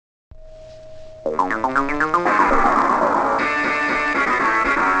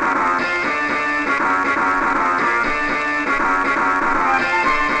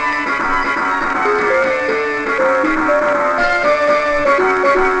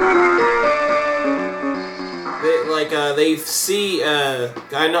They see I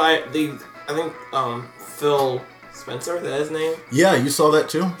think Phil Spencer, is that his name? Yeah, you saw that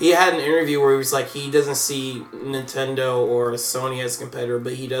too? He had an interview where he was like, he doesn't see Nintendo or Sony as a competitor,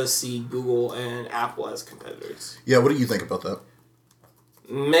 but he does see Google and Apple as competitors. Yeah, what do you think about that?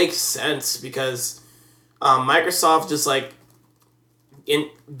 Makes sense, because Microsoft just like in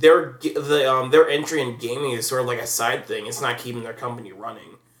their entry in gaming is sort of like a side thing. It's not keeping their company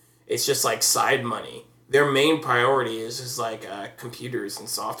running. It's just like side money. Their main priority is just like computers and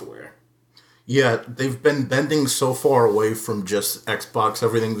software. Yeah, they've been bending so far away from just Xbox.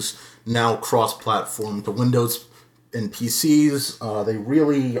 Everything's now cross-platform to Windows and PCs. They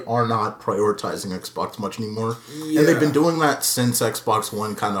really are not prioritizing Xbox much anymore. Yeah. And they've been doing that since Xbox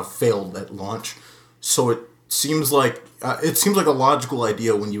One kind of failed at launch. So it seems like a logical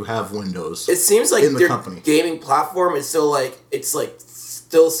idea when you have Windows. It seems like in the company. Gaming platform is still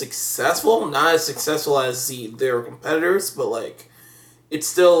still successful, not as successful as their competitors, but like it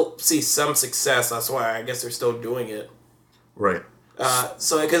still sees some success. That's why I guess they're still doing it. Right.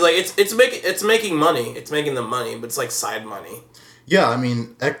 So because like it's making money, it's making them money, but it's like side money. Yeah, I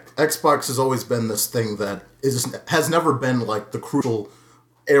mean, Xbox has always been this thing that has never been like the crucial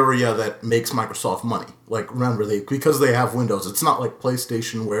area that makes Microsoft money. Like, remember, because they have Windows, it's not like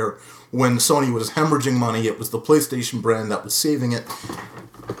PlayStation where when Sony was hemorrhaging money, it was the PlayStation brand that was saving it.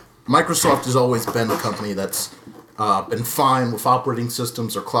 Microsoft has always been a company that's been fine with operating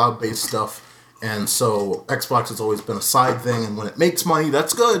systems or cloud-based stuff, and so Xbox has always been a side thing, and when it makes money,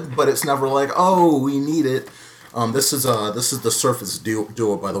 that's good, but it's never like, oh, we need it. This is the Surface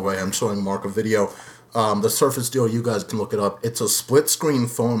Duo, by the way. I'm showing Mark a video. The Surface Duo, you guys can look it up. It's a split-screen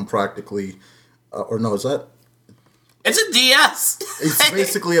phone, practically. Is that? It's a DS! It's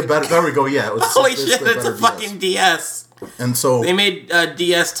basically a better... There we go, yeah. Holy shit, it's a fucking DS. And so... They made a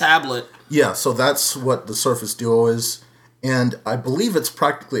DS tablet. Yeah, so that's what the Surface Duo is. And I believe it's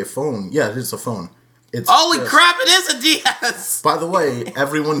practically a phone. Yeah, it is a phone. Holy crap, it is a DS! By the way,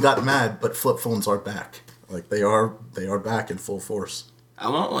 everyone got mad, but flip phones are back. Like, they are back in full force. I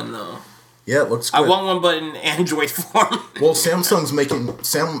want one, though. Yeah, it looks good. I want one, but in Android form. Well,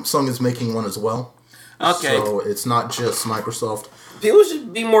 Samsung is making one as well. Okay. So it's not just Microsoft. People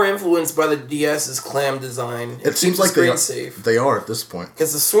should be more influenced by the DS's clam design. It seems like they are at this point.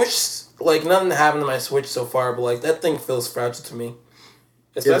 Because the Switch, like, nothing happened to my Switch so far, but like that thing feels fragile to me.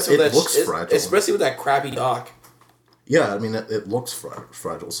 Especially it looks fragile. Especially with that crappy dock. Yeah, I mean it looks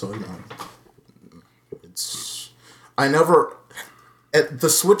fragile. So the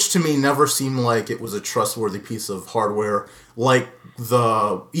Switch to me never seemed like it was a trustworthy piece of hardware, like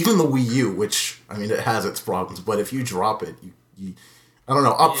even the Wii U, which, I mean, it has its problems, but if you drop it, you I don't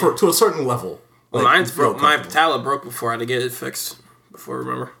know, to a certain level. Well, mine's broke. My tablet broke before. I had to get it fixed before,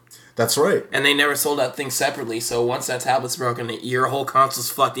 remember? That's right. And they never sold that thing separately, so once that tablet's broken, your whole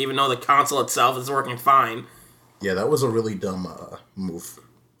console's fucked, even though the console itself is working fine. Yeah, that was a really dumb move.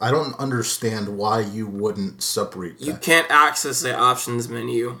 I don't understand why you wouldn't separate that. You can't access the options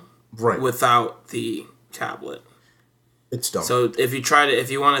menu without the tablet. It's dumb. So if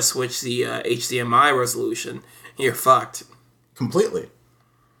you want to switch the HDMI resolution, you're fucked. Completely.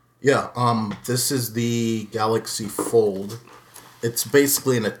 Yeah, this is the Galaxy Fold. It's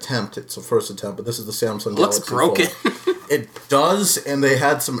basically an attempt. It's a first attempt, but this is the Samsung Galaxy Fold. Looks broken. It does, and they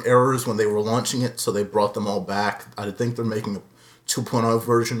had some errors when they were launching it, so they brought them all back. I think they're making a 2.0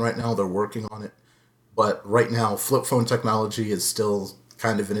 version right now. They're working on it. But right now, flip phone technology is still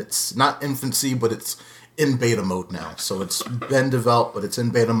kind of in its, not infancy, but it's in beta mode now. So it's been developed, but it's in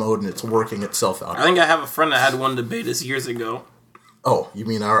beta mode, and it's working itself out. I think I have a friend that had one to betas years ago. Oh, you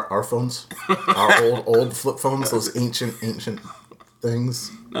mean our phones? Our old flip phones? Those ancient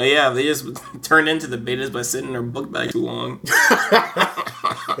things? Oh yeah, they just turned into the betas by sitting in their book bag too long.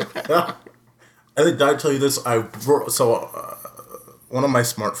 I think, did I tell you this? One of my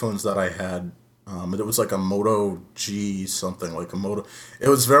smartphones that I had, it was like a Moto G something, like a Moto. It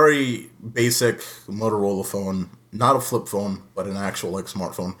was very basic Motorola phone, not a flip phone, but an actual like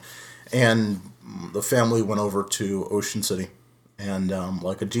smartphone. And the family went over to Ocean City, and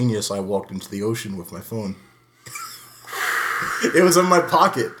like a genius, I walked into the ocean with my phone. It was in my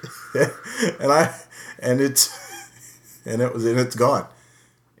pocket, and it's gone.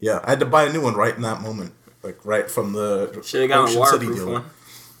 Yeah, I had to buy a new one right in that moment. Like, right from the Should've gotten a Ocean City waterproof deal. one.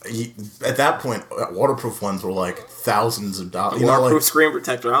 At that point, waterproof ones were like thousands of dollars. Waterproof screen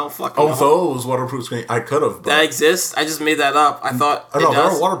protector. I don't fucking know. Those waterproof screen. I could have. That exists? I just made that up. I thought. I know there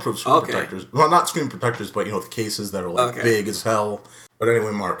are waterproof screen Okay. protectors. Well, not screen protectors, but the cases that are like big as hell. But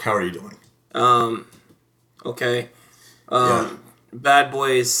anyway, Mark, how are you doing? Okay. Yeah. Bad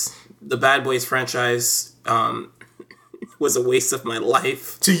Boys. The Bad Boys franchise was a waste of my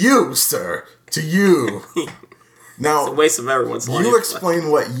life. To you, sir. To you. Now, It's a waste of everyone's life. you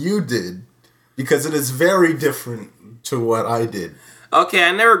explain what you did, because it is very different to what I did. Okay,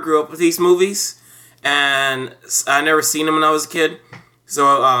 I never grew up with these movies, and I never seen them when I was a kid.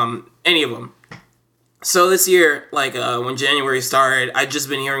 So, any of them. So this year, when January started, I'd just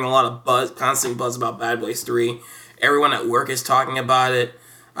been hearing a lot of constant buzz about Bad Boys 3. Everyone at work is talking about it.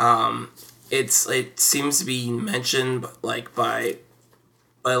 It seems to be mentioned by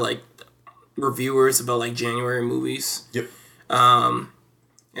reviewers about January movies. Yep. And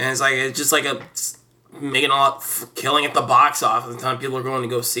it's just making a lot, killing at the box office. The time people are going to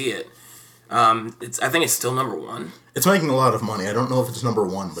go see it. I think it's still number one. It's making a lot of money. I don't know if it's number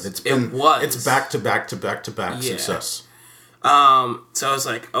one, but it's back to back to back to back success. So I was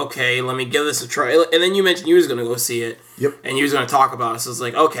like, okay, let me give this a try. And then you mentioned you was going to go see it. Yep. And you was going to talk about it. So I was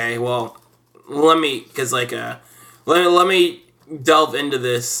like, okay, well, let me delve into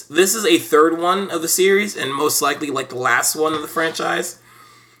this. This is a third one of the series, and most likely the last one of the franchise.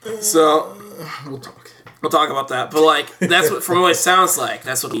 So We'll talk. We'll talk about that. But that's what, from what it sounds like,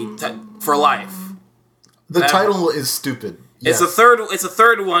 that's what for life. The title is stupid. Yes. It's a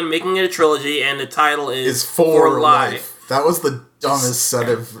third one, making it a trilogy, and the title is For Life. That was the dumbest set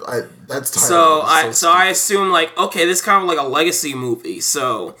of that's so I assume okay, this is kind of like a legacy movie,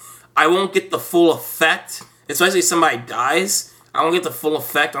 so I won't get the full effect, especially if somebody dies. I won't get the full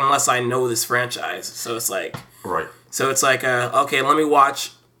effect unless I know this franchise. So it's right. So it's okay, let me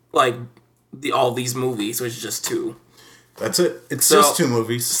watch all these movies, which is just two. That's it. It's just two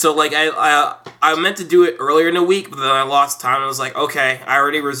movies. So I meant to do it earlier in the week, but then I lost time. I was like, okay, I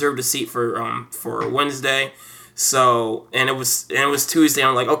already reserved a seat for Wednesday. So and it was Tuesday.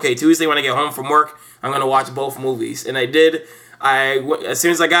 I'm like, okay, Tuesday when I get home from work, I'm gonna watch both movies, and I did. As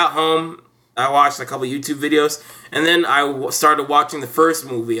soon as I got home, I watched a couple YouTube videos, and then I started watching the first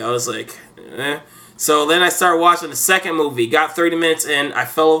movie. I was like, eh. So then I started watching the second movie. Got 30 minutes in, I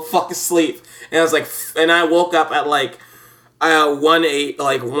fell fucking asleep, and I was like, and I woke up at 1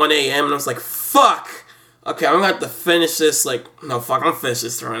 a.m. and I was like, fuck. Okay, I'm gonna have to finish this. I'm gonna finish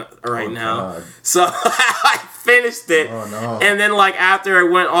this right now. God. So I finished it. Oh no. And then after it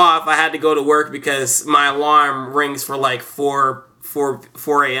went off, I had to go to work because my alarm rings for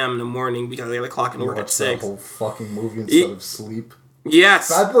 4 a.m. in the morning because I got to clock in work at 6. The whole fucking movie instead of sleep. Yes.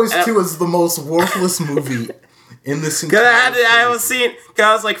 Bad Boys 2 is the most worthless movie in this entire I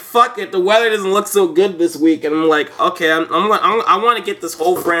was like, fuck it, the weather doesn't look so good this week, and I'm like, okay, I want to get this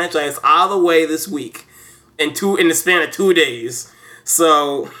whole franchise out of the way this week in the span of 2 days.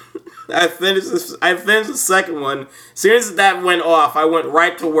 So I finished the second one. As soon as that went off, I went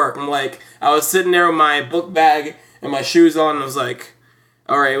right to work. I was sitting there with my book bag and my shoes on, and I was like,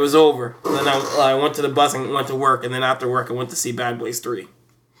 all right, it was over. And then I went to the bus and went to work, and then after work, I went to see Bad Boys 3.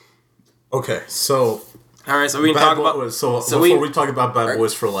 Okay, so all right, so we can talk about. Before we talk about Bad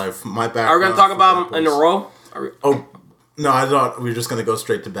Boys for Life, my background. Are we gonna talk about them in a row? No, I thought we were just gonna go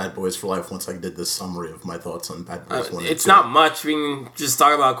straight to Bad Boys for Life once I did this summary of my thoughts on Bad Boys 1 and 2. It's not much. We can just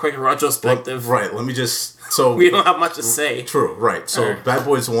talk about a quick retrospective. Right. Let me just. We don't have much to say. True. Right. So Bad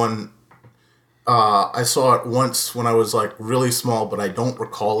Boys 1. I saw it once when I was really small, but I don't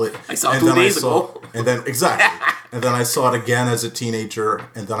recall it. I saw it 2 days ago. And then exactly. And then I saw it again as a teenager,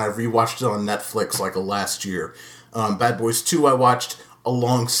 and then I rewatched it on Netflix last year. Bad Boys 2 I watched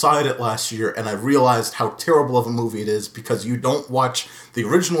alongside it last year, and I realized how terrible of a movie it is because you don't watch the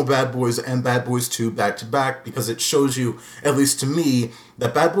original Bad Boys and Bad Boys 2 back to back, because it shows you, at least to me,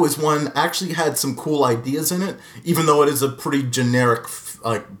 that Bad Boys 1 actually had some cool ideas in it, even though it is a pretty generic,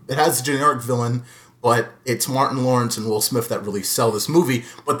 it has a generic villain, but it's Martin Lawrence and Will Smith that really sell this movie,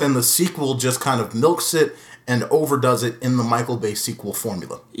 but then the sequel just kind of milks it and overdoes it in the Michael Bay sequel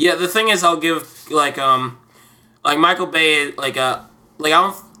formula. Yeah, the thing is, I'll give, Michael Bay,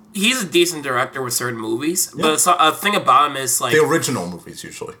 he's a decent director with certain movies, but the thing about him is the original movies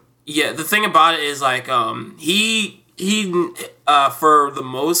usually. Yeah, the thing about it is he for the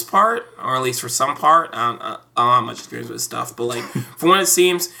most part, or at least for some part, I don't have much experience with stuff, but from what it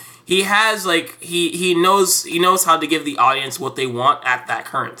seems, he has he knows how to give the audience what they want at that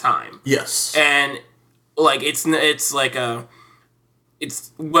current time. Yes, and it's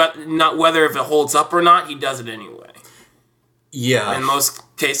not whether if it holds up or not, he does it anyway. Yeah. In most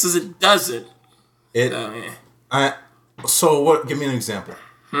cases, it doesn't. It. So, yeah. So what? Give me an example.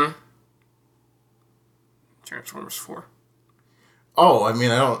 Transformers 4. Oh, I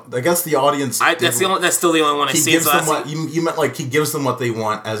mean, I don't. I guess the audience. That's still the only one I've seen. Gives them what you meant. Like he gives them what they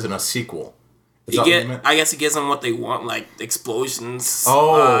want, as in a sequel. I guess he gives them what they want, like explosions,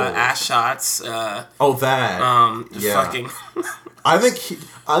 ass shots. That. Yeah. Fucking. I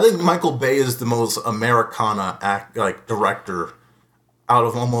think Michael Bay is the most Americana director out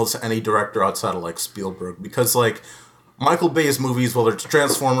of almost any director outside of like Spielberg, because like Michael Bay's movies, whether it's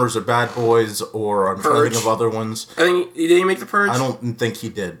Transformers or Bad Boys or I'm trying to think of other ones. I think did he make the Purge? I don't think he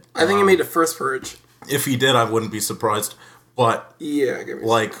did. I think he made the first Purge. If he did, I wouldn't be surprised. But yeah,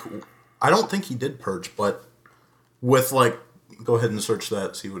 like I don't think he did Purge, but with like, go ahead and search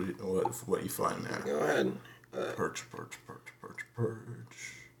that, see what you find there. Go ahead. Purge.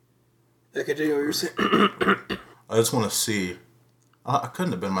 I continue what you're saying. I just want to see. I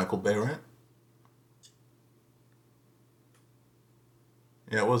couldn't have been Michael Bay, right?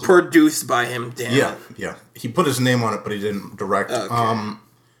 Yeah, it was produced by him. Damn. Yeah. He put his name on it, but he didn't direct. Okay.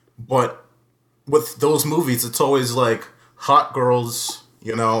 But with those movies, it's always like hot girls,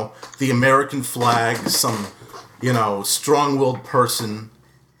 the American flag, some, strong-willed person.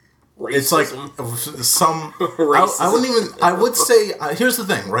 Racism. It's like some. I would say. Here's the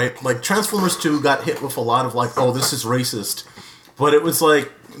thing, right? Like Transformers 2 got hit with a lot of like, oh, this is racist, but it was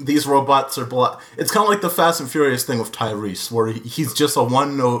like these robots are black. It's kind of like the Fast and Furious thing with Tyrese, where he's just a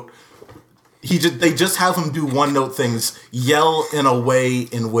one-note. They just have him do one-note things, yell in a way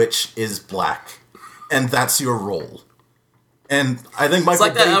in which is black, and that's your role. And I think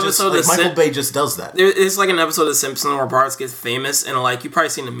Michael Bay just does that. It's like an episode of Simpsons where Bart gets famous, and like you've probably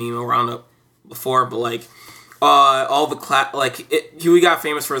seen the meme around it before, but like all the he got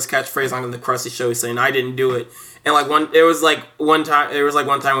famous for his catchphrase on the Krusty Show, saying "I didn't do it," and like one time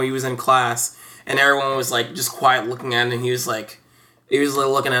when he was in class, and everyone was like just quiet looking at him, and he was like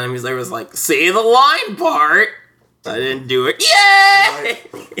looking at him, he was like, "Say the line, Bart." I didn't do it. Yay!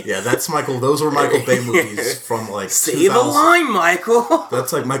 Yeah, that's Michael. Those were Michael Bay movies from like. Say the line, Michael.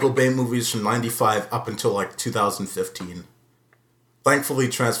 That's like Michael Bay movies from '95 up until like 2015. Thankfully,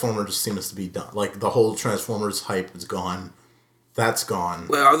 Transformers seems to be done. Like the whole Transformers hype is gone. That's gone.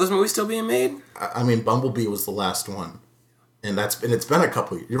 Well, are those movies still being made? I mean, Bumblebee was the last one. And it's been a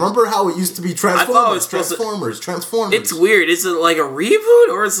couple years. You remember how it used to be Transformers? Transformers. It's weird. Is it like a reboot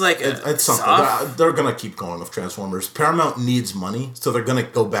or it's like it's something? They're gonna keep going with Transformers. Paramount needs money, so they're gonna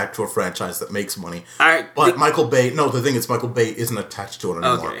go back to a franchise that makes money. Michael Bay. No, the thing is, Michael Bay isn't attached to it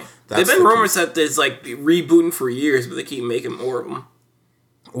anymore. Okay. There've been rumors that it's like rebooting for years, but they keep making more of them.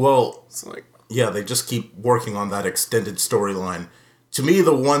 Well, it's like they just keep working on that extended storyline. To me,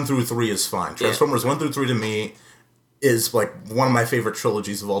 the 1 through 3 is fine. Transformers 1 through 3 to me is like one of my favorite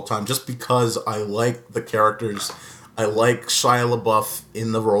trilogies of all time, just because I like the characters. I like Shia LaBeouf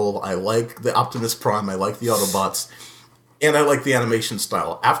in the role. I like the Optimus Prime. I like the Autobots. And I like the animation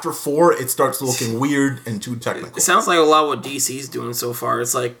style. After 4, it starts looking weird and too technical. It sounds like a lot of what DC's doing so far.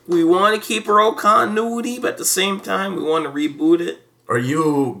 It's like, we want to keep our old continuity, but at the same time, we want to reboot it.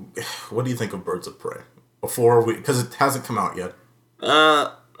 What do you think of Birds of Prey? Because it hasn't come out yet.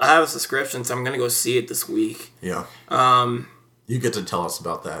 I have a subscription, so I'm going to go see it this week. Yeah. You get to tell us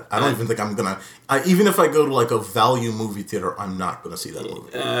about that. I don't even think I'm going to... Even if I go to like a value movie theater, I'm not going to see that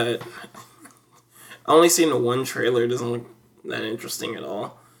movie. I only seen the one trailer. It doesn't look that interesting at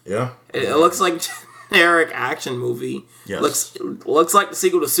all. Yeah? It looks like generic action movie. Yes. Looks like the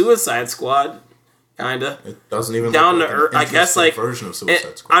sequel to Suicide Squad, kinda. It doesn't even down look to like earth. I guess like version of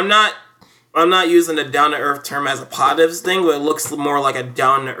Suicide Squad. I'm not using the down to earth term as a positive thing, but it looks more like a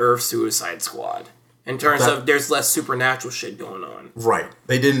down to earth Suicide Squad in terms of there's less supernatural shit going on. Right.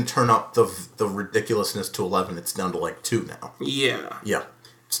 They didn't turn up the ridiculousness to 11. It's down to like 2 now. Yeah. Yeah.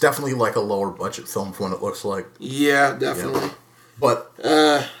 It's definitely like a lower budget film for what it looks like. Yeah, definitely. Yeah. But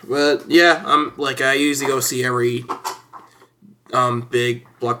yeah, I'm like I usually go see every big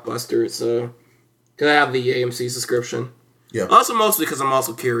blockbuster, so cause I have the AMC subscription. Yeah. Also, mostly because I'm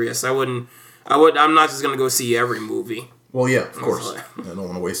also curious. I'm not just gonna go see every movie. Well, yeah, of course. I don't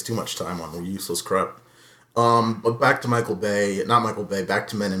want to waste too much time on useless crap. But back to Michael Bay, not Michael Bay. Back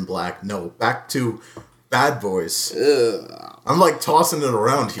to Men in Black. No, back to Bad Boys. Ugh. I'm like tossing it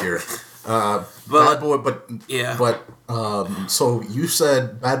around here. Bad Boy, but yeah. But so you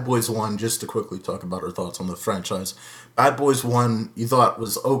said Bad Boys 1. Just to quickly talk about our thoughts on the franchise. Bad Boys 1, you thought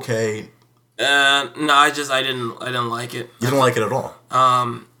was okay. No, I didn't like it. You didn't like it at all.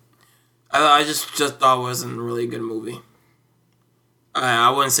 I just thought it wasn't really a good movie.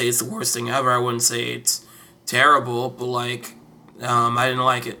 I wouldn't say it's the worst thing ever. I wouldn't say it's terrible, but like I didn't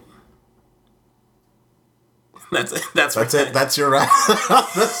like it. That's it. That's it. That's your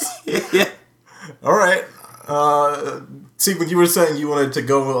yeah. All right. See, when you were saying you wanted to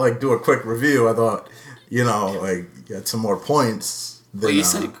go like do a quick review, I thought, you had some more points. Well, you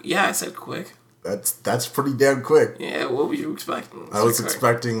said I said quick. That's pretty damn quick. Yeah, what were you expecting? I was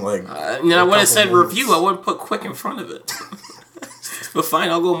expecting like. I would have said review. I wouldn't put quick in front of it. But fine,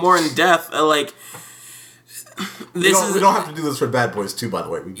 I'll go more in depth. We don't have to do this for Bad Boys 2, by the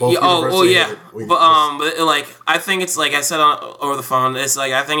way. We both. Yeah. But like, I think it's like I said over the phone. It's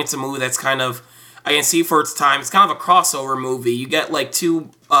like I think it's a movie that's kind of, I can see for its time. It's kind of a crossover movie. You get like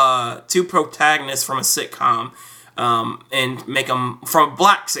two protagonists from a sitcom, and make them from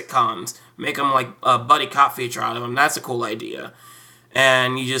black sitcoms. Make them like a buddy cop feature out of them. That's a cool idea,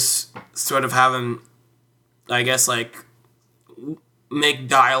 and you just sort of have them, I guess, like make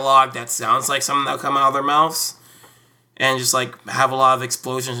dialogue that sounds like something that'll come out of their mouths, and just like have a lot of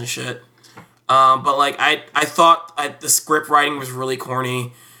explosions and shit. But like I thought the script writing was really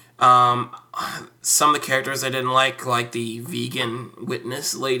corny. Some of the characters I didn't like the vegan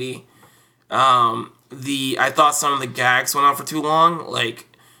witness lady. I thought some of the gags went on for too long,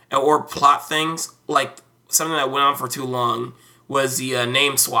 or plot things. Like something that went on for too long was the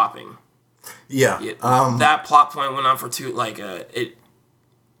name swapping. Yeah. That plot point went on for too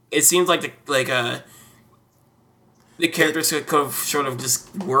it seems like the characters could have sort of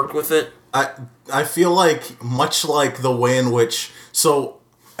just worked with it. I feel like much like the way in which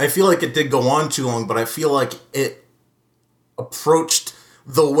I feel like it did go on too long, but I feel like it approached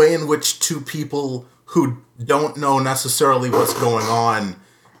the way in which two people who don't know necessarily what's going on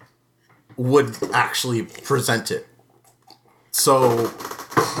would actually present it. So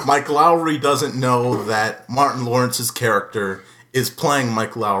Mike Lowry doesn't know that Martin Lawrence's character is playing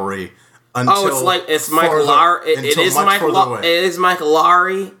Mike Lowry until it's Mike Lowry. It is Mike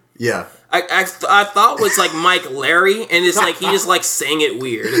Lowry. Yeah. I thought it was like Mike Larry, and it's like he just like saying it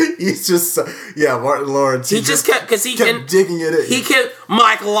weird. He's just Martin Lawrence. He just kept digging it in. He kept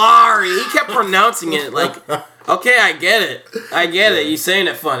Mike Lowry. He kept pronouncing it like, okay, I get it. You're saying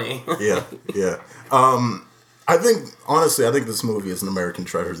it funny. Yeah. I think this movie is an American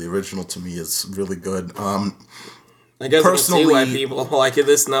treasure. The original to me is really good. I guess personally, I can see why people like it.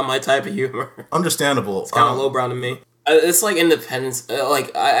 This is not my type of humor. Understandable. It's kind of lowbrow to me. It's like Independence.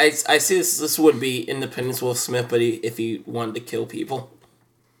 I see this would be Independence Will Smith, but if he wanted to kill people.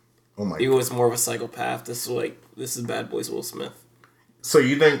 Oh my! He was more of a psychopath. This is Bad Boys Will Smith. So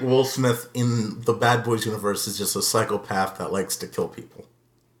you think Will Smith in the Bad Boys universe is just a psychopath that likes to kill people?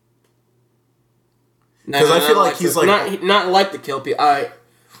 Because I feel like he's not like to kill people.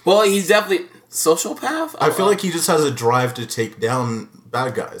 Well, he's definitely sociopath. I feel like he just has a drive to take down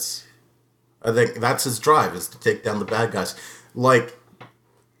bad guys. I think that's his drive, is to take down the bad guys.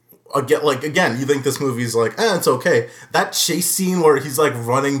 Again, you think this movie's it's okay. That chase scene where he's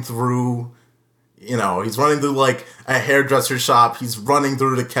running through, he's running through a hairdresser shop. He's running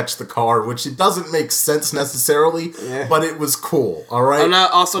through to catch the car, which it doesn't make sense necessarily, but it was cool. All right. I'm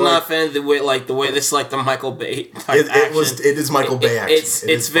not a fan of the way this the Michael Bay type action. It is Michael Bay action.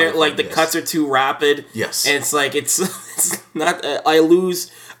 It's very the cuts are too rapid. Yes. And it's not.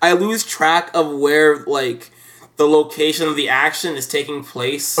 I lose track of where the location of the action is taking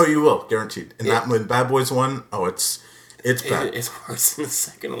place. Oh, you will, guaranteed. In Bad Boys 1, it's bad. It's worse than the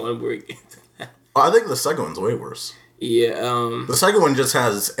second one. I think the second one's way worse. Yeah. The second one just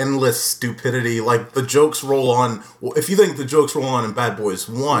has endless stupidity. The jokes roll on. Well, if you think the jokes roll on in Bad Boys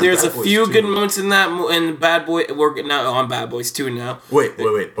 1, there's Bad a Boys few 2, good moments in that in Bad Boy. We're not on Bad Boys 2 now. Wait.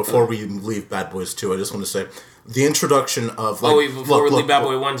 Before we leave Bad Boys 2, I just want to say the introduction of before we leave Bad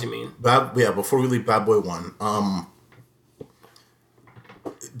Boy 1, you mean? Before we leave Bad Boy 1,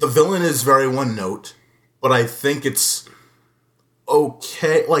 the villain is very one note, but I think it's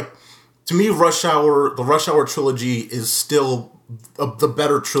okay. To me, the Rush Hour trilogy is still the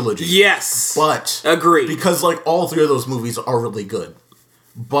better trilogy. Yes, but agree, because all three of those movies are really good,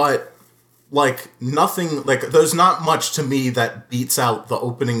 but nothing there's not much to me that beats out the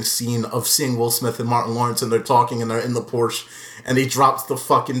opening scene of seeing Will Smith and Martin Lawrence, and they're talking and they're in the Porsche, and he drops the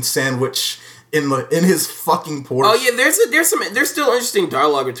fucking sandwich in his fucking Porsche. Oh yeah, there's still interesting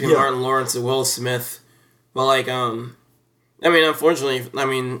dialogue between Martin Lawrence and Will Smith, but unfortunately,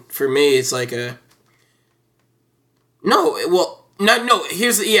 for me, it's it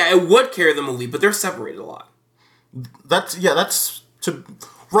would carry the movie, but they're separated a lot.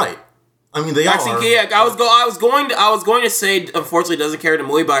 Right. They actually, are. I was going to say, unfortunately, it doesn't carry the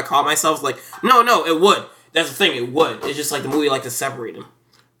movie, but I caught myself no, it would. That's the thing, it would. It's just the movie to separate them.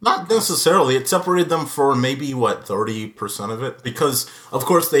 Not necessarily. It separated them for maybe 30% of it, because of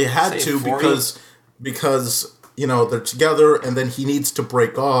course they had Say to 40? because they're together, and then he needs to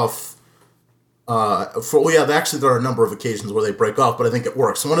break off. Actually there are a number of occasions where they break off, but I think it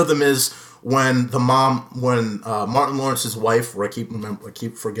works. One of them is when Martin Lawrence's wife, where I keep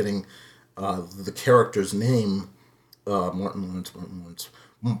forgetting the character's name, Martin Lawrence,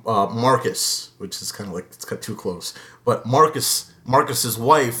 Marcus, which is kind of like it's got too close, but Marcus's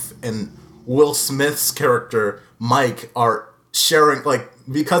wife and Will Smith's character Mike are sharing,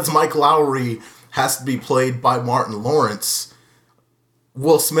 because Mike Lowry has to be played by Martin Lawrence.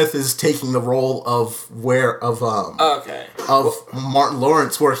 Will Smith is taking the role of Martin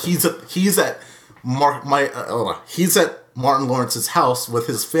Lawrence, where he's at Martin Lawrence's house with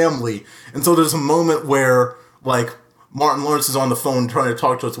his family, and so there's a moment where Martin Lawrence is on the phone trying to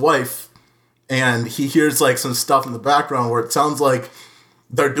talk to his wife, and he hears some stuff in the background where it sounds like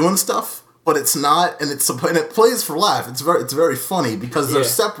they're doing stuff, but it's not, and it plays for laugh. It's very funny because they're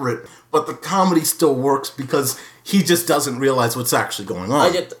separate, but the comedy still works because he just doesn't realize what's actually going on.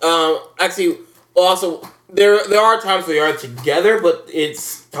 I get actually also there are times where they are together, but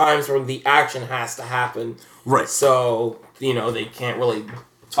it's times when the action has to happen. Right. So they can't really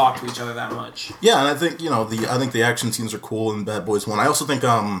talk to each other that much. Yeah, and I think the action scenes are cool in Bad Boys 1. I also think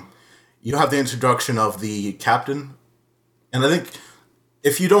you have the introduction of the captain, and I think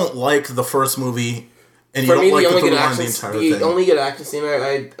if you don't like the first movie and you don't like the through-line the entire thing, the only good action scene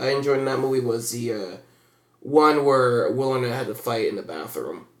I enjoyed in that movie was the one where Will Arnett had to fight in the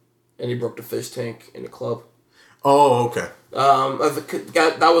bathroom, and he broke the fish tank in the club. Oh, okay.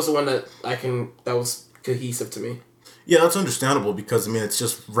 That was the one that was cohesive to me. Yeah, that's understandable because it's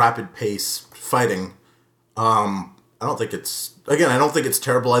just rapid pace fighting. I don't think it's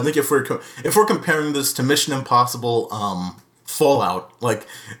terrible. I think if we're comparing this to Mission Impossible, Fallout,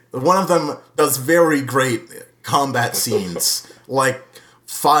 one of them does very great combat scenes,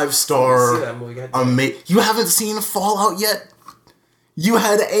 5-star. You haven't seen Fallout yet? You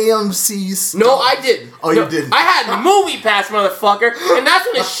had AMC's. No, I didn't. Oh, you didn't. I had Movie Pass, motherfucker, and that's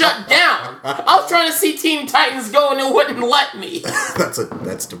when it shut down. I was trying to see Teen Titans go, and it wouldn't let me.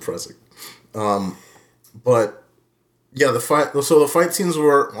 That's depressing. But yeah, the fight scenes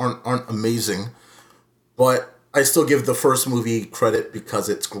aren't amazing, but I still give the first movie credit because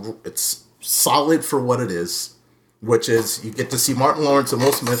it's solid for what it is, which is you get to see Martin Lawrence and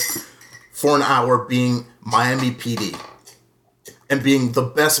Will Smith for an hour being Miami PD. And being the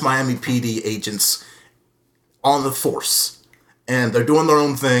best Miami PD agents on the force. And they're doing their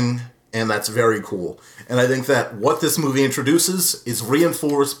own thing, and that's very cool. And I think that what this movie introduces is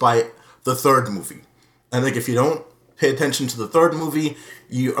reinforced by the third movie. I think if you don't pay attention to the third movie,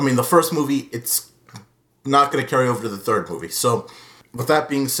 the first movie, it's not going to carry over to the third movie. So, with that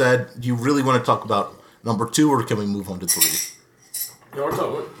being said, do you really want to talk about number 2, or can we move on to 3? No, we're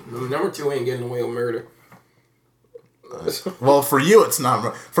talking. Number 2 ain't getting away with murder. Well, for you, it's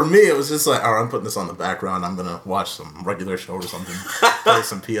not. For me, it was just all right, I'm putting this on the background. I'm going to watch some regular show or something. Play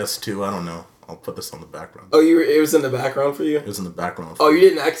some PS2. I don't know. I'll put this on the background. Oh, it was in the background for you? It was in the background. Oh, you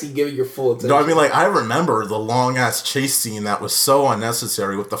didn't actually give it your full attention. No, I remember the long-ass chase scene that was so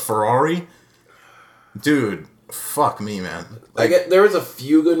unnecessary with the Ferrari. Dude, fuck me, man. There was a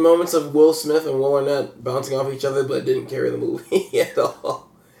few good moments of Will Smith and Will Arnett bouncing off each other, but it didn't carry the movie at all.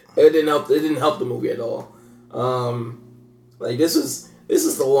 It didn't help the movie at all. This is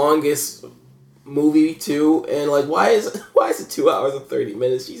the longest movie too, and why is it 2 hours and 30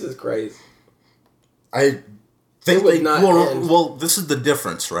 minutes? Jesus Christ! I think this is the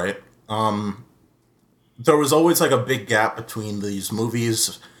difference, right? There was always a big gap between these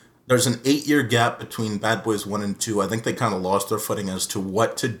movies. There's an 8-year gap between Bad Boys 1 and 2. I think they kind of lost their footing as to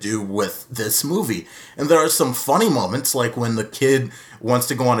what to do with this movie. And there are some funny moments, like when the kid wants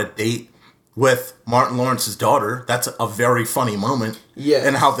to go on a date with Martin Lawrence's daughter. That's a very funny moment. Yeah.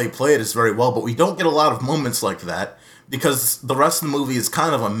 And how they play it is very well. But we don't get a lot of moments like that because the rest of the movie is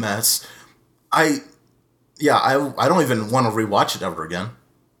kind of a mess. I don't even want to rewatch it ever again.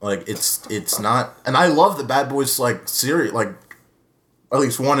 It's not... And I love the Bad Boys, series, at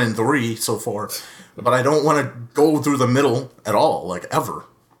least 1 and 3 so far. But I don't want to go through the middle at all, ever.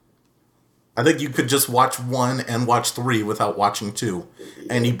 I think you could just watch 1 and watch 3 without watching 2,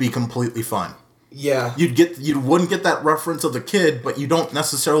 and you'd be completely fine. Yeah. You wouldn't get that reference of the kid, but you don't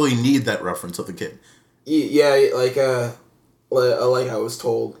necessarily need that reference of the kid. Yeah, like I was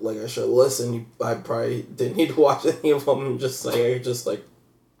told, I should listen. I probably didn't need to watch any of them. I just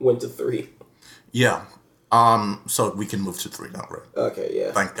went to 3. Yeah. So we can move to 3 now, right? Okay.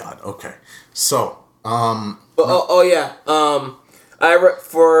 Yeah. Thank God. Okay. So.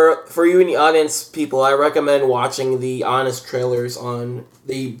 For you in the audience, people, I recommend watching the Honest trailers on.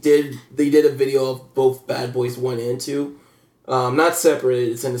 They did a video of both Bad Boys 1 and 2. Not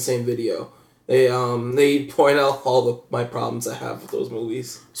separated. It's in the same video. They point out all my problems I have with those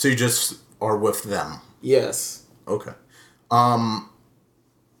movies. So you just are with them. Yes. Okay.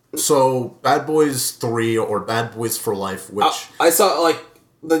 So Bad Boys 3 or Bad Boys for Life, which I saw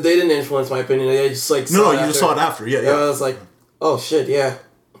they didn't influence my opinion. I just you just saw it after. Yeah. I was like, oh shit, yeah.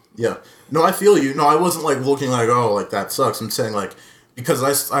 Yeah. No, I feel you. No, I wasn't looking that sucks. I'm saying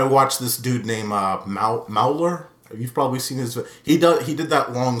because I watched this dude named Mauler. You've probably seen his. He did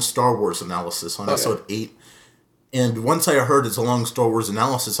that long Star Wars analysis on episode 8, and once I heard his long Star Wars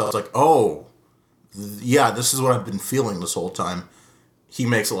analysis, I was like, oh, yeah, this is what I've been feeling this whole time. He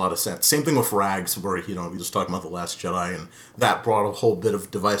makes a lot of sense. Same thing with Rags, where we just talking about The Last Jedi, and that brought a whole bit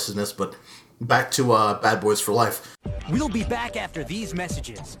of divisiveness. But back to Bad Boys for Life. We'll be back after these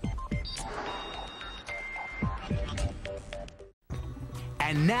messages.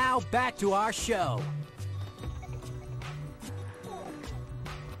 And now back to our show.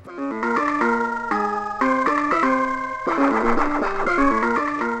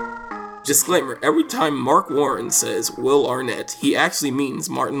 Disclaimer, every time Mark Warren says Will Arnett, he actually means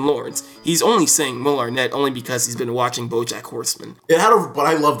Martin Lawrence. He's only saying Will Arnett only because he's been watching BoJack Horseman. But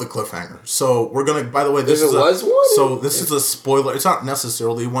I love the cliffhanger. So we're gonna, by the way, this is one? So this is a spoiler. It's not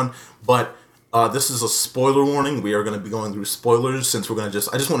necessarily one, but this is a spoiler warning. We are gonna be going through spoilers since we're gonna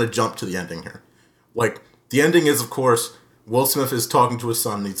I just want to jump to the ending here. The ending is, of course, Will Smith is talking to his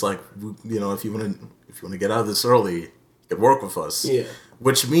son, and he's like, if you want to get out of this early, you could work with us. Yeah.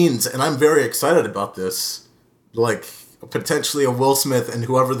 Which means, and I'm very excited about this, potentially a Will Smith and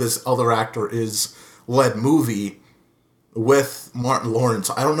whoever this other actor is led movie with Martin Lawrence.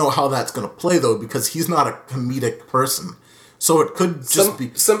 I don't know how that's going to play, though, because he's not a comedic person. So it could just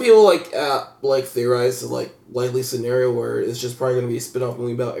be... Some people theorize likely scenario where it's just probably going to be a spin-off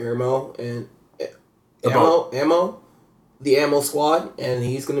movie about Ammo and... Ammo? The Ammo Squad, and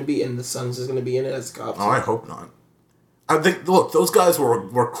he's going to be... And the son's just going to be in it as a cop. Oh, I hope not. I think, look, those guys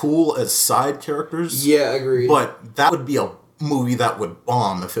were cool as side characters. Yeah, agreed. But that would be a movie that would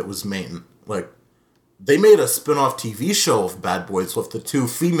bomb if it was main. They made a spin-off TV show of Bad Boys with the two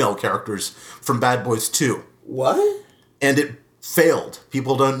female characters from Bad Boys 2. What? And it failed.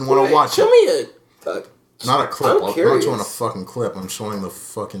 People didn't want to watch it. Show me not a clip. I'm not showing a fucking clip. I'm showing the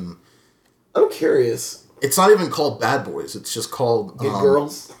fucking... I'm curious. It's not even called Bad Boys. It's just called... Good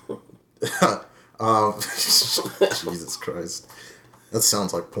Girls? Jesus Christ. That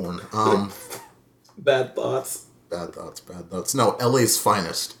sounds like porn. Bad Thoughts. Bad Thoughts. No, LA's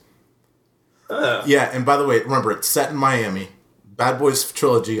Finest. Yeah, and by the way, remember, it's set in Miami. Bad Boys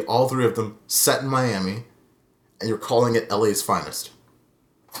trilogy, all three of them, set in Miami. And you're calling it LA's Finest.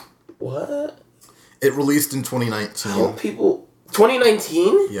 What? It released in 2019. How people...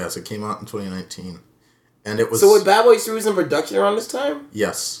 2019? Yes, it came out in 2019. And it was... So was Bad Boys 3 was in production around this time?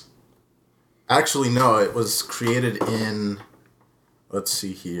 Yes. Actually, no, it was created in... Let's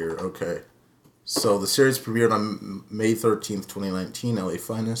see here. Okay. So the series premiered on May 13th, 2019, LA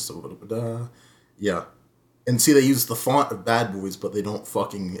Finest. Yeah. And see, they use the font of Bad Boys, but they don't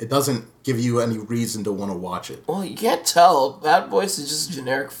fucking... It doesn't give you any reason to want to watch it. Well, you can't tell. Bad Boys is just a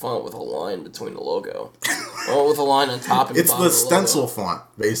generic font with a line between the logo. Or with a line on top and it's bottom the stencil font,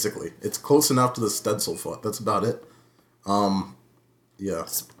 basically. It's close enough to the stencil font. That's about it. Yeah.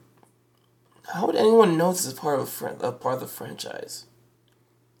 How would anyone know this is part of the franchise?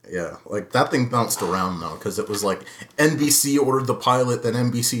 Yeah, that thing bounced around, though, because it was NBC ordered the pilot, then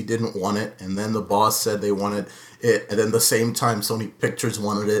NBC didn't want it, and then the boss said they wanted it, and then the same time Sony Pictures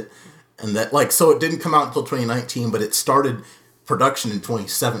wanted it, and that, so it didn't come out until 2019, but it started production in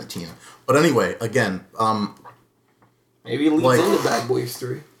 2017. But anyway, again, maybe it leads into Bad Boys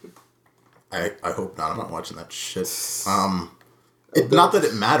 3. I hope not. I'm not watching that shit. Not that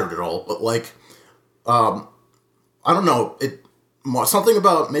it mattered at all, but I don't know. Something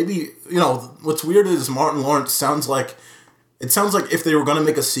about maybe, what's weird is Martin Lawrence sounds like if they were going to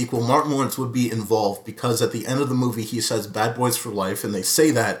make a sequel, Martin Lawrence would be involved, because at the end of the movie he says Bad Boys for Life, and they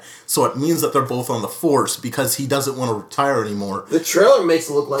say that, so it means that they're both on the force because he doesn't want to retire anymore. The trailer makes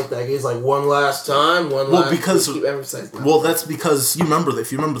it look like that. He's one last time, keep emphasizing that. Well, that's because if you remember the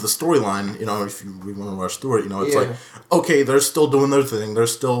storyline, if you want to rush through it, it's okay, they're still doing their thing. They're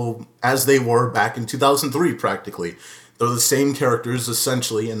still as they were back in 2003, practically. They're the same characters,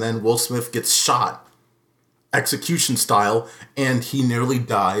 essentially, and then Will Smith gets shot, execution style, and he nearly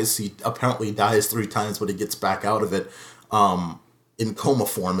dies. He apparently dies 3 times, but he gets back out of it in coma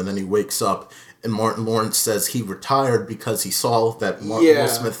form, and then he wakes up, and Martin Lawrence says he retired because he saw that Will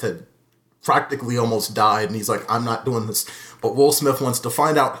Smith had practically almost died, and he's like, I'm not doing this. But Will Smith wants to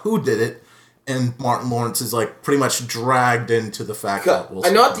find out who did it, and Martin Lawrence is like pretty much dragged into the fact that Will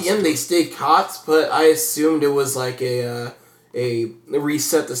Smith. I know at the end they stay caught, but I assumed it was like a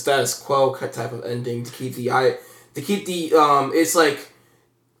reset the status quo type of ending to keep the it's like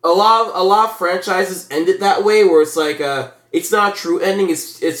a lot of franchises end it that way, where it's like it's not a true ending,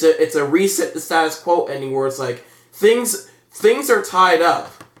 it's a reset the status quo ending, where it's like things are tied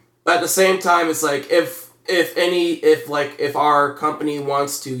up, but at the same time it's like if our company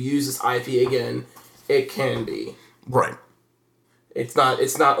wants to use this IP again, it can be. Right. It's not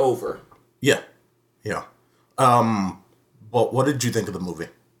over. Yeah. But what did you think of the movie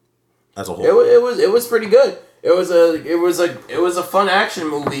as a whole? It was pretty good. It was a fun action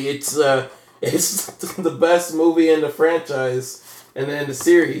movie. It's the best movie in the franchise and then the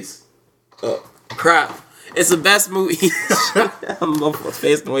series. Oh crap! It's the best movie. I'm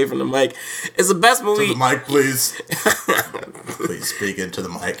facing away from the mic. It's the best movie. To the mic, please. Please speak into the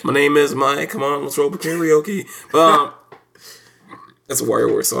mic. My name is Mike. Come on, let's roll karaoke. That's a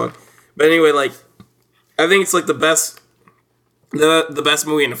WarioWare song. But anyway, like, I think it's like the best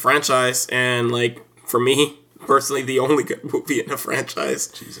movie in the franchise, and like for me personally, the only good movie in the franchise.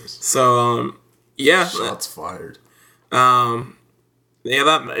 Jesus. So yeah. Shots fired. Yeah,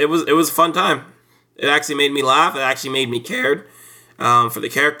 it was a fun time. It actually made me laugh. It actually made me cared for the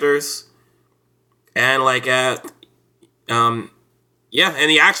characters, and like and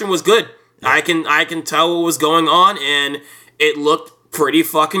the action was good. I can tell what was going on, and it looked pretty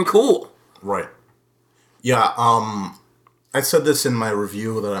fucking cool. Right. Yeah. I said this in my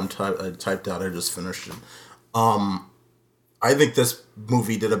review that I typed out. I just finished it. I think this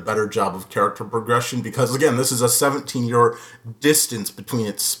movie did a better job of character progression because, again, this is a 17-year distance between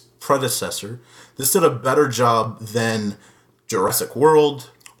its predecessor. This did a better job than Jurassic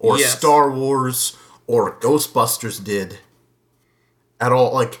World or Star Wars or Ghostbusters did at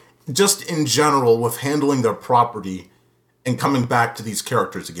all. Like, just in general with handling their property and coming back to these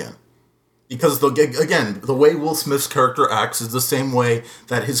characters again. Because, the way Will Smith's character acts is the same way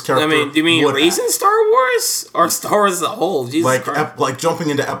that his character do you mean recent Star Wars? Or Star Wars as a whole? Jesus Christ. Like jumping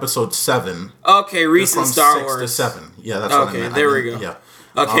into episode 7. Okay, recent Star Wars. From 6 to 7. Yeah, that's what I meant. Okay, there we go. Yeah.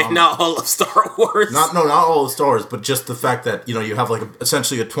 Okay, not all of Star Wars. Not all of Star Wars, but just the fact that, you have like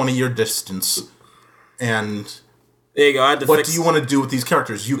essentially a 20-year distance, and... There you go. What do you want to do with these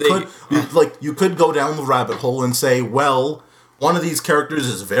characters? You could go down the rabbit hole and say, well, one of these characters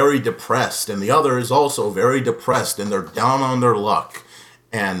is very depressed, and the other is also very depressed, and they're down on their luck,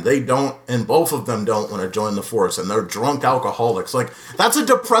 and both of them don't want to join the force, and they're drunk alcoholics. Like, that's a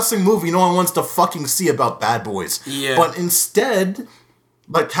depressing movie no one wants to fucking see about bad boys. Yeah. But instead,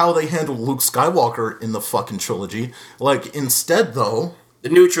 like how they handled Luke Skywalker in the fucking trilogy, though... The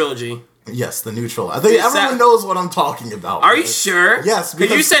new trilogy. Yes, the new trilogy. I think everyone knows what I'm talking about. Are you sure? Yes,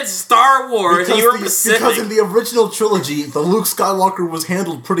 because you said Star Wars and you were Pacific. Because in the original trilogy, the Luke Skywalker was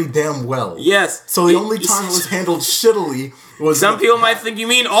handled pretty damn well. Yes. So the only time it was handled shittily was... Some people might think you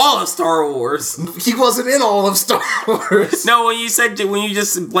mean all of Star Wars. He wasn't in all of Star Wars. No, when you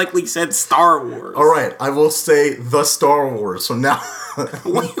just blankly said Star Wars. All right, I will say the Star Wars. So now...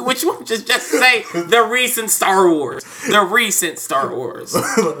 Which one? Just say the recent Star Wars. The recent Star Wars.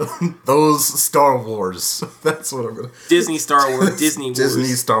 Those Star Wars. That's what I'm gonna... Disney Star Wars. Disney Wars. Disney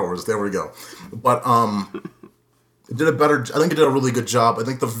Star Wars. There we go. But, I think it did a really good job. I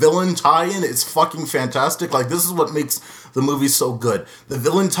think the villain tie-in is fucking fantastic. Like, this is what makes the movie so good. The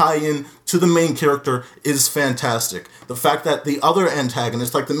villain tie-in to the main character is fantastic. The fact that the other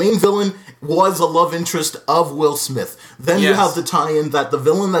antagonist, like the main villain, was a love interest of Will Smith. Then you have the tie-in that the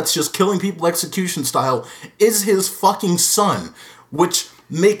villain that's just killing people execution style is his fucking son, which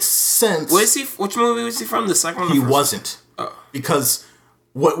makes sense. Which movie was he from? The second one? He wasn't. Oh. Because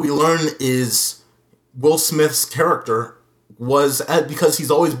what we learn is... Will Smith's character was, because he's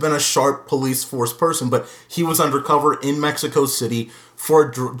always been a sharp police force person, but he was undercover in Mexico City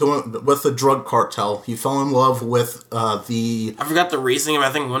with the drug cartel. He fell in love with I forgot the reasoning. I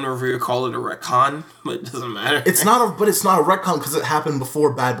think one reviewer called it a retcon, but it doesn't matter. It's not a retcon because it happened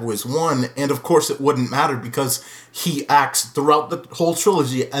before Bad Boys 1, and of course it wouldn't matter because he acts throughout the whole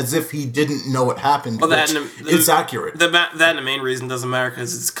trilogy as if he didn't know it happened, it's accurate. That and the main reason doesn't matter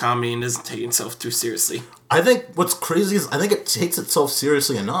because it's comedy and doesn't take itself too seriously. I think what's crazy is I think it takes itself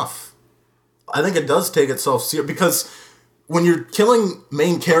seriously enough. I think it does take itself seriously because when you're killing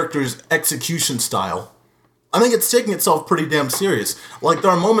main characters execution style, I think it's taking itself pretty damn serious. Like,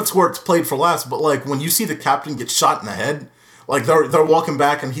 there are moments where it's played for laughs, but like when you see the captain get shot in the head, Like they're walking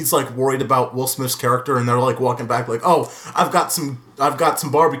back, and he's like worried about Will Smith's character, and they're like walking back, like, oh, I've got some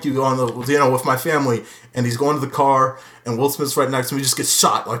barbecue on with my family, and he's going to the car, and Will Smith's right next to him. He just gets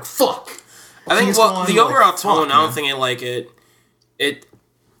shot. Like fuck. I think the overall tone. I don't think it like it.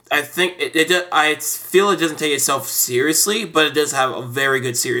 I think I feel it doesn't take itself seriously, but it does have a very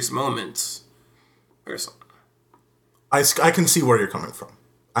good serious moments. Or something. I can see where you're coming from.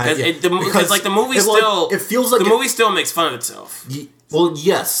 Because the movie still, it feels like the movie still makes fun of itself. Well,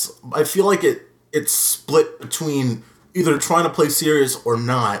 yes, I feel like it's split between either trying to play serious or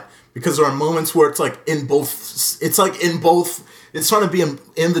not, because there are moments where it's like in both. It's trying to be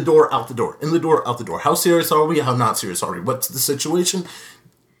in the door, out the door, in the door, out the door. How serious are we? How not serious are we? What's the situation?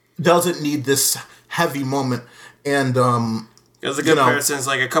 Doesn't need this heavy moment, and there's a good comparison. It's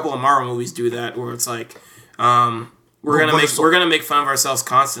like a couple of Marvel movies do that, where it's like, we're gonna make fun of ourselves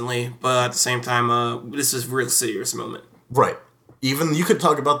constantly, but at the same time, this is a real serious moment. Right. Even you could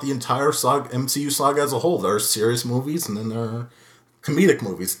talk about the entire MCU saga as a whole. There are serious movies, and then there are comedic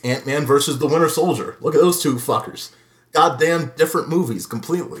movies. Ant-Man versus the Winter Soldier. Look at those two fuckers. Goddamn different movies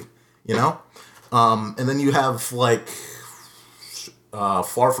completely. And then you have like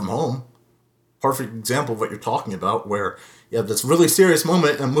Far From Home. Perfect example of what you're talking about, where you have this really serious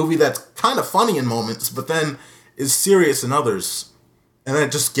moment in a movie that's kind of funny in moments, but then is serious in others, and then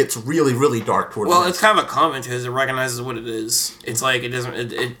it just gets really, really dark towards. Well, it's kind of a comment because it recognizes what it is. It's like it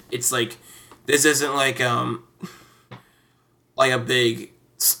doesn't. It's like this isn't like a big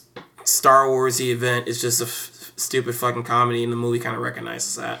Star Wars-y event. It's just a stupid fucking comedy, and the movie kind of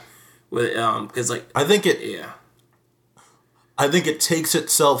recognizes that. With because like I think it takes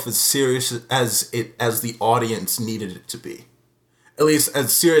itself as serious as the audience needed it to be. At least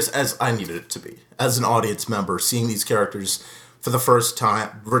as serious as I needed it to be. As an audience member, seeing these characters for the first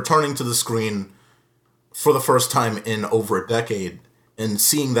time, returning to the screen for the first time in over a decade, and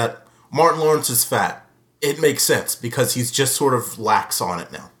seeing that Martin Lawrence is fat, it makes sense, because he's just sort of lax on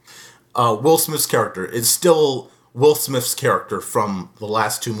it now. Will Smith's character is still Will Smith's character from the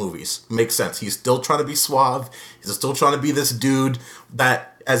last two movies. Makes sense. He's still trying to be suave. He's still trying to be this dude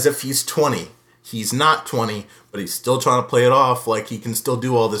that, as if he's 20. He's not 20, but he's still trying to play it off like he can still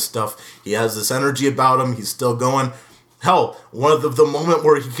do all this stuff. He has this energy about him. He's still going. Hell, one of the moment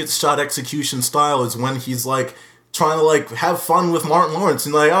where he gets shot execution style is when he's like trying to like have fun with Martin Lawrence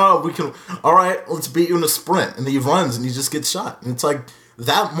and like, all right, let's beat you in a sprint. And he runs and he just gets shot. And it's like,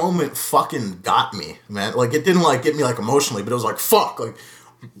 that moment fucking got me, man. Like, it didn't like get me like emotionally, but it was like, fuck, like,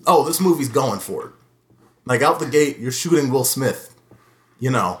 oh, this movie's going for it. Like, out the gate, you're shooting Will Smith,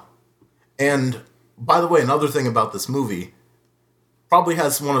 And by the way, another thing about this movie, probably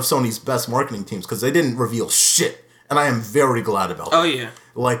has one of Sony's best marketing teams, because they didn't reveal shit, and I am very glad about that. Oh yeah,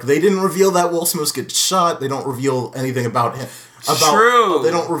 like they didn't reveal that Will Smith gets shot. They don't reveal anything about him. True.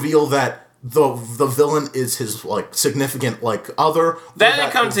 They don't reveal that the villain is his like significant like other. That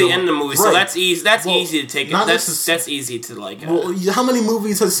didn't come to the end of the movie, right. So that's easy. That's easy to take. That's easy to like. Well, how many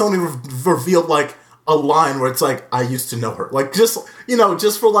movies has Sony revealed like a line where it's like, I used to know her, like just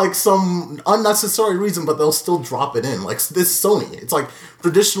for like some unnecessary reason, but they'll still drop it in. Like this Sony, it's like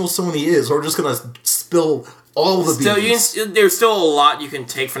traditional Sony is, we're just gonna spill all the beans. There's still a lot you can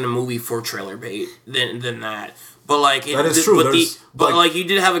take from the movie for trailer bait than that. But like that is true. But like you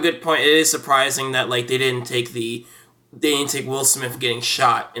did have a good point. It is surprising that like they didn't take Will Smith getting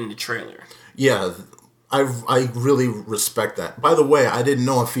shot in the trailer. Yeah, I really respect that. By the way, I didn't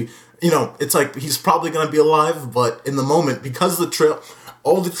know if he. It's like he's probably going to be alive, but in the moment, because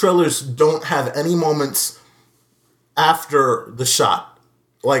all the trailers don't have any moments after the shot.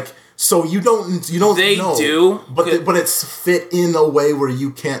 Like, so you don't they know. They do. But it's fit in a way where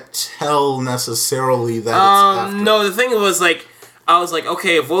you can't tell necessarily that it's after. No, the thing was, like, I was like,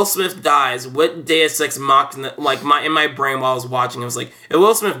 okay, if Will Smith dies, what Deus Ex Machina, like, in my brain while I was watching, I was like, if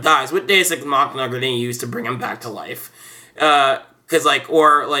Will Smith dies, what Deus Ex Machina are they going to use to bring him back to life? Because, like,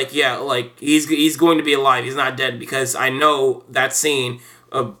 or, like, yeah, like, he's going to be alive. He's not dead, because I know that scene,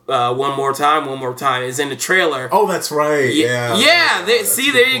 One More Time, is in the trailer. Oh, that's right. Yeah. Yeah.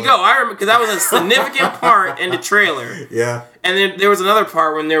 There you go. I remember, because that was a significant part in the trailer. Yeah. And then there was another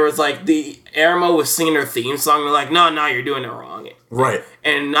part when there was, like, the Aramo was singing their theme song. They're like, no, you're doing it wrong. Right.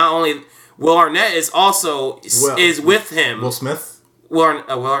 And not only, Will Arnett is also, is with him. Will Smith?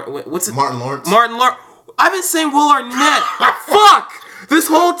 What's it? Martin Lawrence. I've been saying Will Arnett. Fuck! This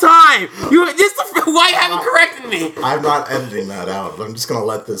whole time! Why haven't you corrected me? I'm not editing that out. I'm just gonna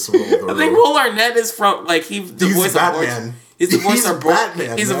let this roll. I think Will Arnett is from, like, he's the voice Batman. He's the voice of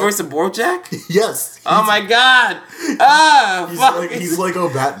Batman. He's the voice of BoJack. Yes. Oh my god! He's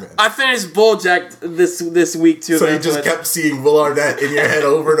Lego Batman. I finished BoJack this week too. So you just kept seeing Will Arnett in your head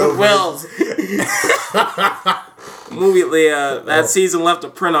over and over. Will. Movie, that season left a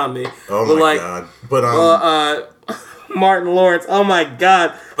print on me. Oh my god! But Martin Lawrence. Oh my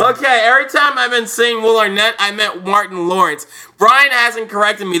god. Okay, every time I've been saying Will Arnett, I meant Martin Lawrence. Brian hasn't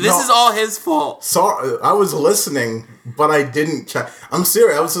corrected me. This is all his fault. Sorry, I was listening, but I didn't check. I'm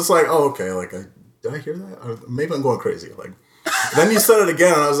serious. I was just like, oh, okay. Like, did I hear that? Or maybe I'm going crazy. Like, then you said it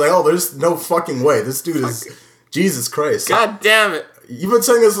again, and I was like, oh, there's no fucking way. This dude is Jesus Christ. God damn it. You've been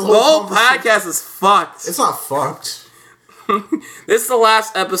saying this the whole podcast is fucked. It's not fucked. This is the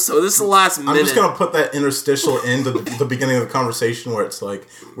last episode. This is the last minute. I'm just gonna put that interstitial into the beginning of the conversation where it's like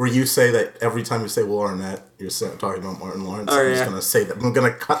where you say that every time you say Will Arnett, you're talking about Martin Lawrence. Oh, I'm just gonna say that. I'm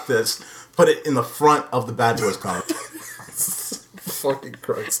gonna cut this, put it in the front of the Bad Boys comic. Fucking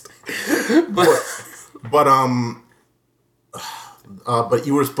Christ. But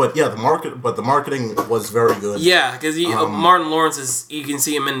the marketing was very good. Yeah, because Martin Lawrence is, you can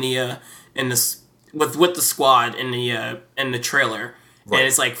see him in the with the squad in the trailer, right. And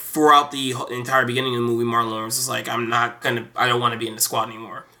it's like throughout the entire beginning of the movie, Martin Lawrence is like, I don't want to be in the squad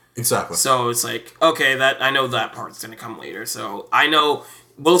anymore. Exactly. So it's like, okay, I know that part's gonna come later. So I know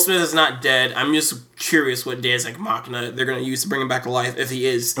Will Smith is not dead. I'm just curious what Deus Ex Machina they're gonna use to bring him back to life if he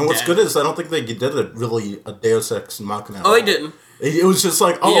is. And what's dead. good is I don't think they did a Deus Ex Machina. Oh, they didn't. It was just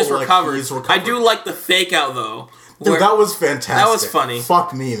like, he just recovered. He's recovered. I do like the fake out though. Dude, that was fantastic. That was funny.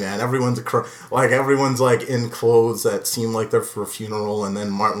 Fuck me, man. Everyone's like in clothes that seem like they're for a funeral, and then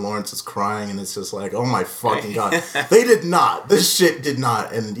Martin Lawrence is crying, and it's just like, oh my fucking god. They did not. This shit did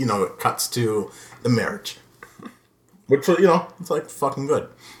not. And it cuts to the marriage, which it's like fucking good.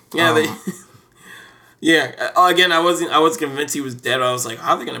 Yeah, yeah. Again, I was convinced he was dead. I was like,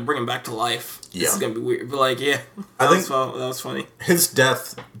 how are they gonna bring him back to life? Yeah. This is gonna be weird. But like, yeah, that was funny. His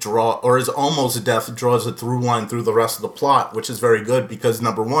death his almost death draws a through line through the rest of the plot, which is very good because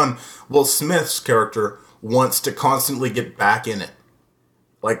number one, Will Smith's character wants to constantly get back in it.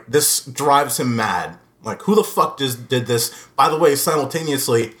 Like, this drives him mad. Like, who the fuck did this? By the way,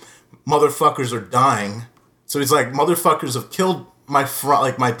 simultaneously, motherfuckers are dying. So he's like, motherfuckers have killed my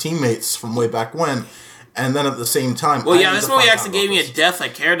teammates from way back when, and then at the same time, well, yeah, this movie actually gave me a death I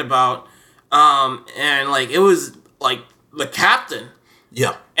cared about. And like it was like the captain.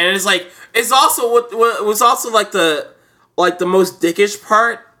 Yeah. And it's like it's also what was also like the most dickish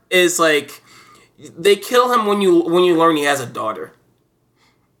part is like they kill him when you learn he has a daughter.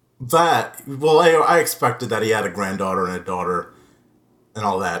 I expected that he had a granddaughter and a daughter and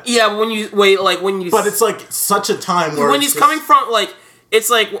all that. Yeah, but but it's like such a time where when he's coming from like it's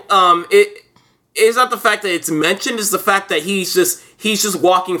like it's not the fact that it's mentioned, it's the fact that he's just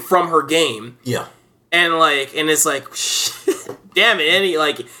walking from her game. Yeah. And it's like damn it, and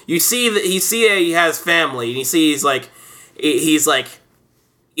you see that he has family, and you see he's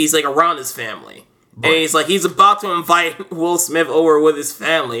around his family. Right. And he's about to invite Will Smith over with his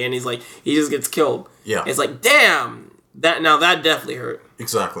family, and he just gets killed. Yeah. And it's like, damn, that definitely hurt.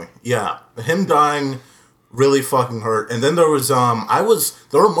 Exactly. Yeah. Him dying really fucking hurt. And then there was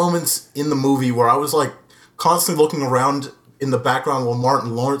there were moments in the movie where I was like constantly looking around in the background while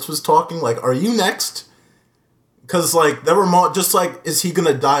Martin Lawrence was talking, like, are you next? Because like there were just like, is he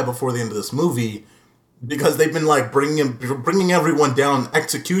gonna die before the end of this movie? Because they've been like bringing everyone down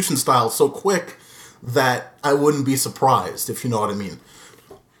execution style so quick that I wouldn't be surprised, if you know what I mean.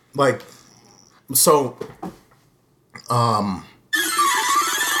 Like, so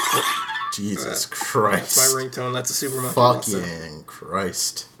Jesus Christ. That's my ringtone. That's a Superman. Fucking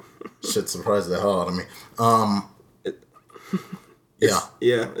Christ. Shit surprised the hell out of me. Yeah.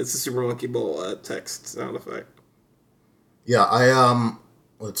 Yeah, it's a Super Monkey Ball text sound effect. Yeah,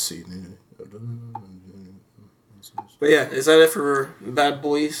 let's see. But yeah, is that it for Bad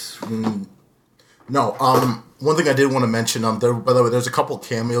Boys? No, one thing I did want to mention, by the way, there's a couple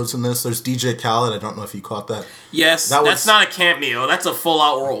cameos in this. There's DJ Khaled. I don't know if you caught that. Yes, that's not a cameo. That's a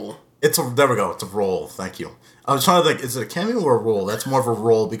full-out role. There we go. It's a role. Thank you. I was trying to think, is it a cameo or a role? That's more of a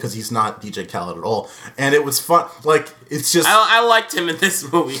role because he's not DJ Khaled at all. And it was fun. Like, it's just... I liked him in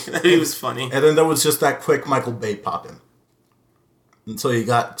this movie. He was funny. And then there was just that quick Michael Bay pop-in. And so you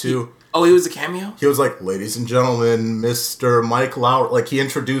got to... he was a cameo? He was like, ladies and gentlemen, Mr. Mike Lowry. Like, he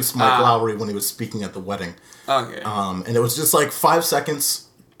introduced Mike Lowry when he was speaking at the wedding. Okay. And it was just like 5 seconds.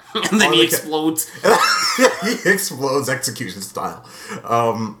 And then he explodes. He explodes execution style.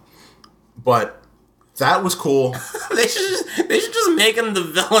 But That was cool. They should just make him the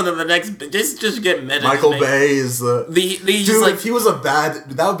villain of the next. Just get meta. Michael Bay is the dude. Just like, if he was a bad,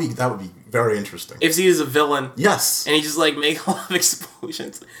 that would be very interesting. If he was a villain, yes, and he just like make a lot of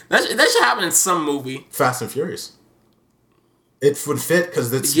explosions. That should happen in some movie. Fast and Furious. It would fit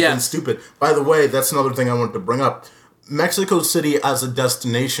because it's been stupid. By the way, that's another thing I wanted to bring up. Mexico City as a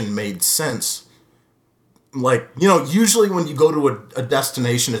destination made sense. Like, you know, usually when you go to a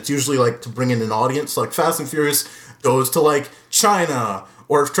destination, it's usually like to bring in an audience. Like Fast and Furious goes to like China,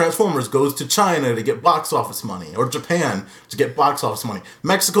 or Transformers goes to China to get box office money, or Japan to get box office money.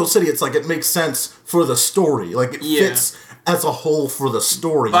 Mexico City, it's like it makes sense for the story. Like it fits as a whole for the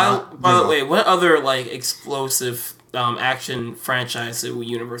story. By the way, what other like explosive action franchise would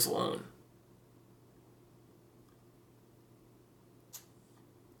Universal own?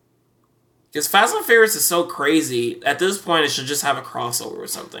 Because Fast and Furious is so crazy, at this point it should just have a crossover or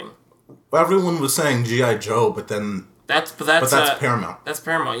something. Everyone was saying G.I. Joe, but then... That's Paramount. That's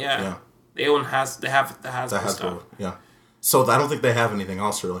Paramount, yeah. They own they have the Hasbro stuff. Yeah. So I don't think they have anything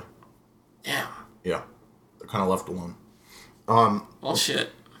else, really. Damn. Yeah. They're kind of left alone. Well, shit.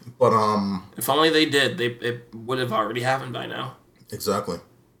 But, if only they did, it would have already happened by now. Exactly.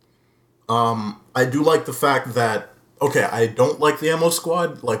 I do like the fact that... Okay, I don't like the Ammo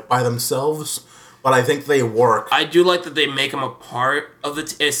Squad, like, by themselves, but I think they work. I do like that they make them a part of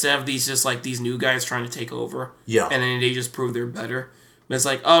instead of these new guys trying to take over. Yeah. And then they just prove they're better. But it's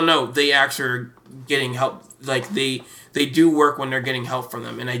like, oh no, they actually are getting help. Like, they do work when they're getting help from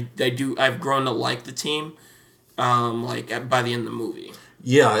them. And I've grown to like the team, like, by the end of the movie.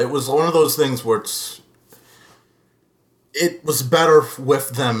 Yeah, it was one of those things where it was better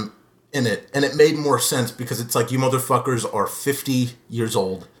with them in it, and it made more sense because it's like, you motherfuckers are 50 years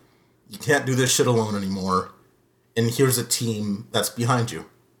old. You can't do this shit alone anymore. And here's a team that's behind you.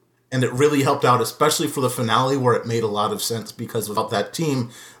 And it really helped out, especially for the finale where it made a lot of sense because without that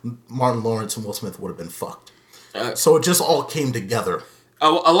team, Martin Lawrence and Will Smith would have been fucked. So it just all came together.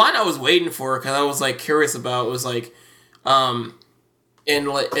 A line I was waiting for, because I was like curious about, was like, like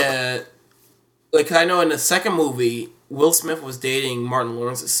I know in the second movie, Will Smith was dating Martin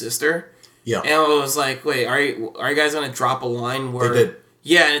Lawrence's sister. Yeah. And I was like, wait, are you guys going to drop a line where... They did.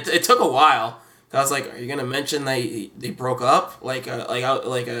 Yeah, and it took a while. I was like, are you going to mention they broke up?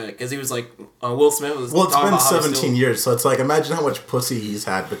 Because he was like, Will Smith was... Well, it's been 17 years, so it's like, imagine how much pussy he's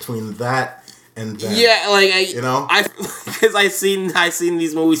had between that and then. Yeah, like, because I seen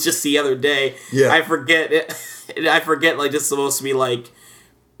these movies just the other day. Yeah. I forget it. I forget, like, it's supposed to be, like,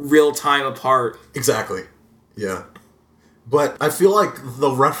 real time apart. Exactly. Yeah. But I feel like the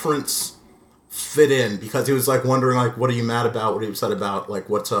reference fit in because he was like wondering like, what are you mad about? What are you upset about? Like,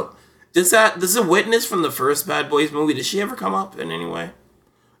 what's up? Does the witness from the first Bad Boys movie, did she ever come up in any way?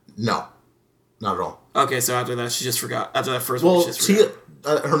 No, not at all. Okay, so after that, she just forgot. After that first movie, she just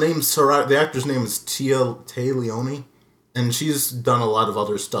forgot. Her name's the actor's name is Tia Leone, and she's done a lot of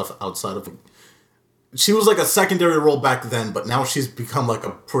other stuff outside of. She was like a secondary role back then, but now she's become like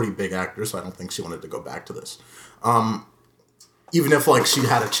a pretty big actor, so I don't think she wanted to go back to this. Even if, like, she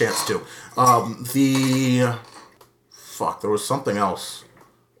had a chance to. There was something else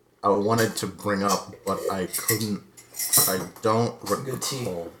I wanted to bring up, but I couldn't. I don't recall. Good tea.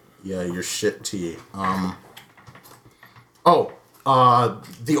 Yeah, your shit tea. The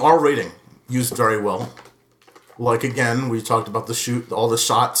R rating used very well. Like, again, we talked about all the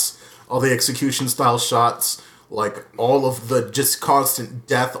shots, all the execution style shots, like, all of the just constant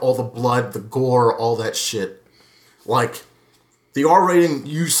death, all the blood, the gore, all that shit. Like... The R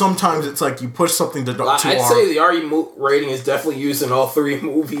rating, sometimes it's like you push something to R. I'd say the R rating is definitely used in all three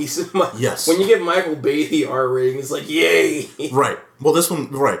movies. Yes. When you give Michael Bay the R rating, it's like, yay! Right. Well, this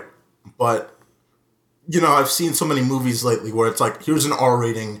one, right. But, I've seen so many movies lately where it's like, here's an R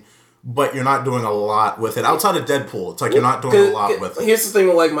rating, but you're not doing a lot with it. Outside of Deadpool, it's like you're not doing a lot with it. Here's the thing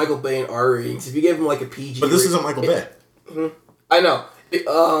with, like, Michael Bay and R ratings. If you give him, like, a PG But this isn't Michael Bay. I know.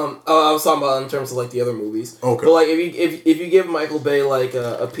 I was talking about in terms of like the other movies. Okay. But like if you give Michael Bay like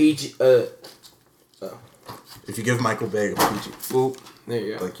a PG. If you give Michael Bay a PG. Oop, there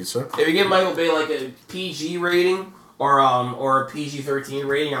you go. Thank you, sir. If you give Michael Bay like a PG rating or a PG-13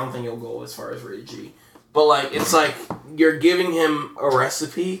 rating, I don't think he'll go as far as rated G. But like it's like you're giving him a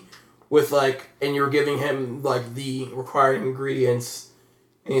recipe with like, and you're giving him like the required ingredients,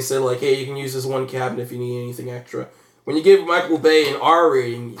 and you said like, hey, you can use this one cabinet if you need anything extra. When you give Michael Bay an R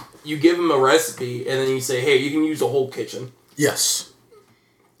rating, you give him a recipe, and then you say, hey, you can use a whole kitchen. Yes.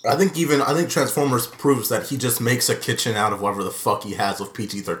 I think Transformers proves that he just makes a kitchen out of whatever the fuck he has with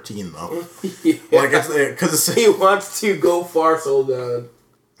PG-13, though. Yeah. Like, because he wants to go far so bad.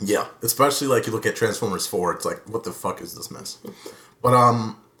 Yeah, especially like you look at Transformers 4, it's like, what the fuck is this mess? But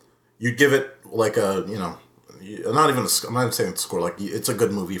you give it like a, not even I'm not even saying score, like it's a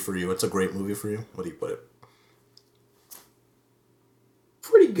good movie for you. It's a great movie for you. What do you put it?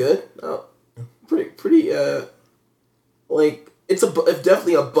 Pretty good. Pretty like it's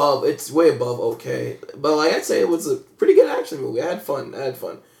definitely above. It's way above okay. But like I'd say it was a pretty good action movie. I had fun.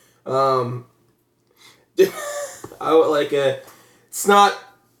 I would like it's not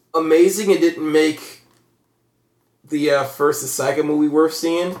amazing. It didn't make the first and second movie worth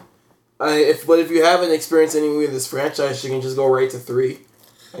seeing. If you haven't experienced any movie of this franchise, you can just go right to 3.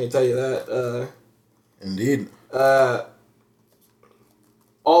 I can tell you that. Indeed.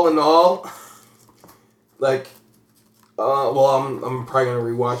 All in all, like, I'm probably gonna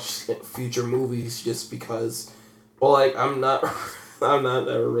rewatch future movies just because. Well, like, I'm not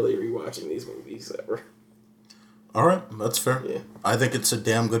ever really rewatching these movies ever. All right, that's fair. Yeah. I think it's a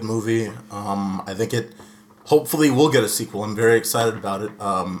damn good movie. I think it hopefully will get a sequel. I'm very excited about it.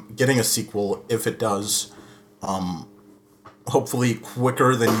 Getting a sequel, if it does, hopefully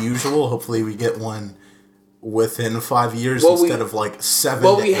quicker than usual. Hopefully we get one within 5 years instead of like 7.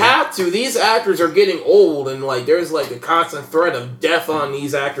 Well, we have to. These actors are getting old, and like there's like a constant threat of death on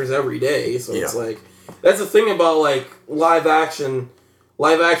these actors every day. So it's like that's the thing about like live action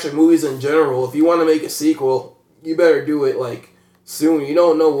movies in general. If you want to make a sequel, you better do it like soon. You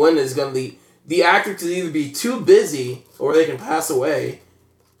don't know when it's gonna be. The actor could either be too busy or they can pass away.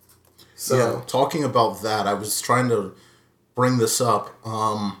 So yeah, talking about that, I was trying to bring this up.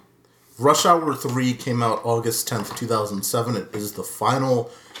 Rush Hour 3 came out August 10th, 2007. It is the final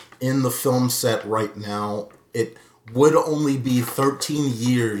in the film set right now. It would only be 13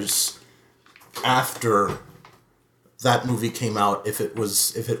 years after that movie came out if it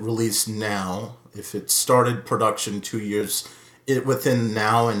released now. If it started production 2 years within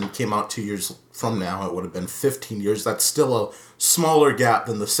now and came out 2 years from now, it would have been 15 years. That's still a smaller gap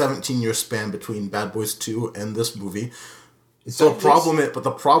than the 17-year span between Bad Boys 2 and this movie. The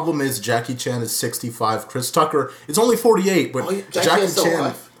problem is Jackie Chan is 65. Chris Tucker is only 48, but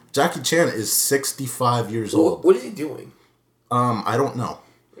Jackie Chan is 65 years old. What is he doing? I don't know.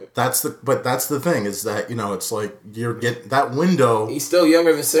 That's the thing is that it's like you're getting that window. He's still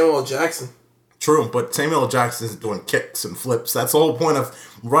younger than Samuel L. Jackson. True, but Samuel L. Jackson isn't doing kicks and flips. That's the whole point of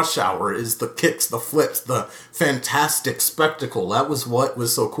Rush Hour is the kicks, the flips, the fantastic spectacle. That was what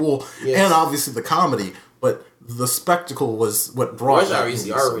was so cool, and obviously the comedy. But the spectacle was what brought Rush Hour is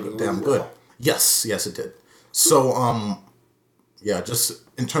the R-rated damn good. Yes, it did. So, just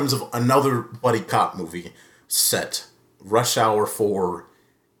in terms of another buddy cop movie set, Rush Hour 4,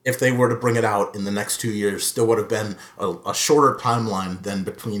 if they were to bring it out in the next 2 years, still would have been a shorter timeline than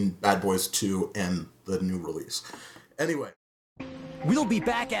between Bad Boys 2 and the new release. Anyway. We'll be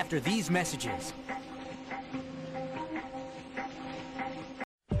back after these messages.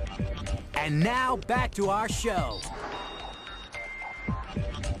 And now, back to our show.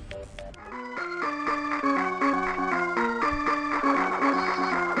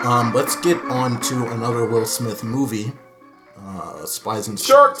 Let's get on to another Will Smith movie. Spies and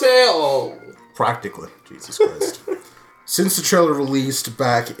Shark Tale! Practically. Jesus Christ. Since the trailer released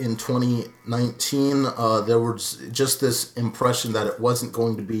back in 2019, there was just this impression that it wasn't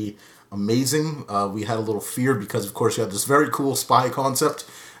going to be amazing. We had a little fear because, of course, you had this very cool spy concept,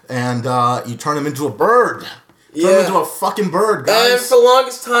 and you turn him into a bird. Turn him into a fucking bird, guys. And for the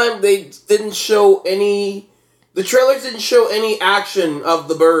longest time, they didn't show any... The trailers didn't show any action of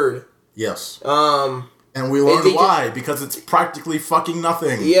the bird. Yes. And we learned why, because it's practically fucking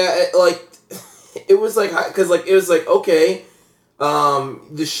nothing. Yeah, it was like, because it was like, okay,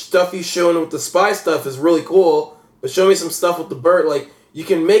 the stuff he's showing with the spy stuff is really cool, but show me some stuff with the bird. Like, you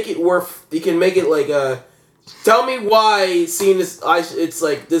can make it like, tell me why seeing this, it's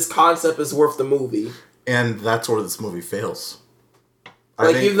like, this concept is worth the movie. And that's where this movie fails.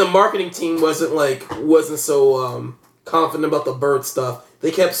 Even the marketing team wasn't so confident about the bird stuff.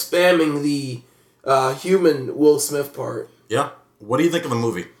 They kept spamming the human Will Smith part. Yeah. What do you think of the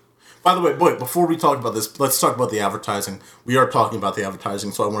movie? By the way, boy, before we talk about this, let's talk about the advertising. We are talking about the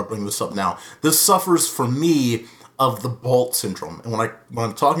advertising, so I want to bring this up now. This suffers for me of the Bolt syndrome. And what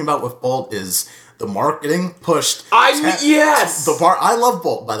I'm talking about with Bolt is the marketing pushed. Yes! I love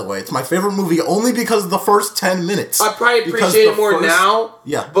Bolt, by the way. It's my favorite movie only because of the first 10 minutes. I probably appreciate it more now.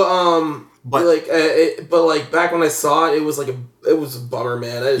 Yeah. But back when I saw it, it was a bummer,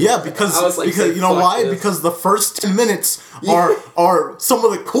 man. Because you know why? This. Because the first 10 minutes are some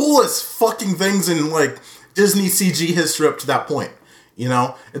of the coolest fucking things in Disney CG history up to that point. You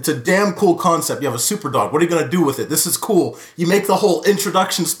know, it's a damn cool concept. You have a super dog. What are you gonna do with it? This is cool. You make the whole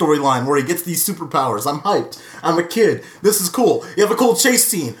introduction storyline where he gets these superpowers. I'm hyped. I'm a kid. This is cool. You have a cool chase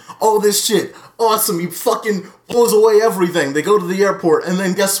scene. All this shit. Awesome. He fucking blows away everything. They go to the airport, and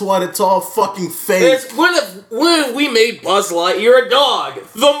then guess what? It's all fucking fake. When have we made Buzz Lightyear a dog?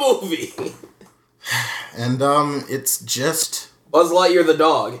 The movie. And it's just Buzz Lightyear the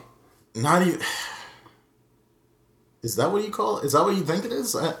dog. not even. Is that what you call it? Is that what you think it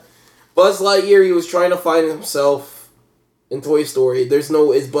is? Buzz Lightyear, he was trying to find himself in Toy Story.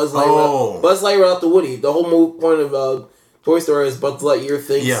 It's Buzz Lightyear. Buzz Lightyear without the Woody. The whole point of Toy Story is Buzz Lightyear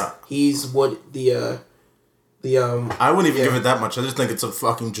thinks he's what the I wouldn't even give it that much. I just think it's a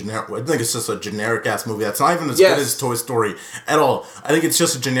fucking generic. I think it's just a generic ass movie. That's not even as good as Toy Story at all. I think it's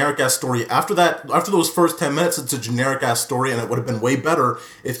just a generic ass story. After those first 10 minutes, it's a generic ass story, and it would have been way better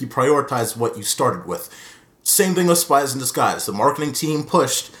if you prioritized what you started with. Same thing with Spies in Disguise. The marketing team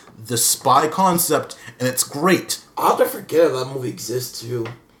pushed the spy concept, and it's great. I'll never forget if that movie exists too,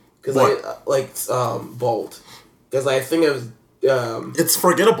 because Bolt. Because I think it was. It's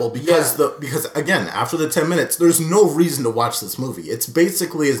forgettable because again, after the 10 minutes, there's no reason to watch this movie. It's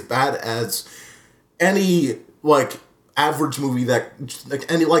basically as bad as any average movie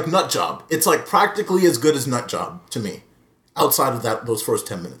any Nut Job. It's practically as good as Nut Job to me. Outside of those first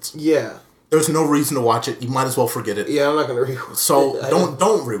 10 minutes. Yeah. There's no reason to watch it. You might as well forget it. Yeah, I'm not gonna rewatch it. So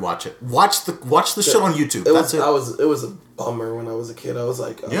don't rewatch it. Watch the shit on YouTube. That's it. It was a bummer when I was a kid. I was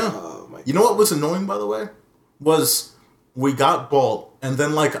like, oh my God. You know what was annoying, by the way? Was we got Bolt, and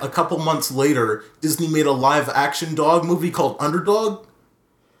then a couple months later, Disney made a live action dog movie called Underdog.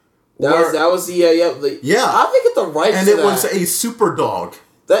 I think it's the rights. And it was a super dog.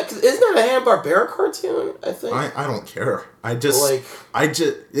 Isn't that a Hanna-Barbera cartoon? I think. I don't care. You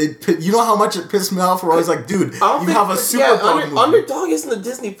know how much it pissed me off? Where I was like, dude, you have a super dog movie. Underdog isn't a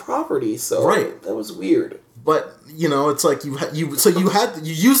Disney property, so that was weird. But it's you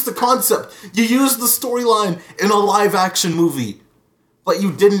used the concept, you used the storyline in a live action movie, but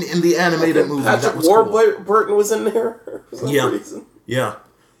you didn't in the animated movie. Patrick Warburton was in there for some reason. Yeah.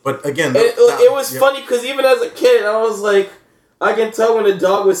 But again, it was funny because even as a kid, I was like, I can tell when a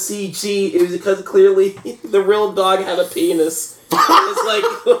dog was CG. It was because clearly the real dog had a penis. It's like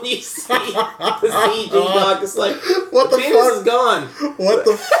when you see the CG dog, it's like what the penis fuck? is gone. What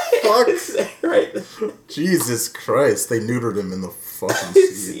the fuck? Right. Jesus Christ! They neutered him in the fucking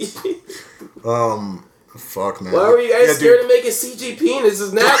CG. Fuck man. Why were you guys scared to make a CG penis?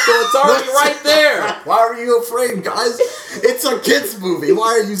 It's natural. It's already right there. Why were you afraid, guys? It's a kids movie.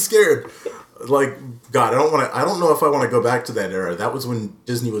 Why are you scared? God, I don't know if I want to go back to that era. That was when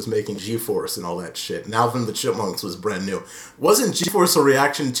Disney was making G-Force and all that shit. And Alvin and the Chipmunks was brand new. Wasn't G-Force a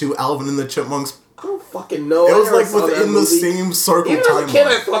reaction to Alvin and the Chipmunks? I don't fucking know. It was within the same circle timeline. Even as a kid,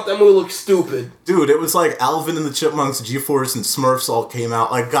 I thought that movie looked stupid. Dude, it was like Alvin and the Chipmunks, G-Force, and Smurfs all came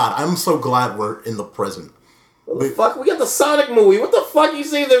out. God, I'm so glad we're in the present. What the fuck? We got the Sonic movie. What the fuck you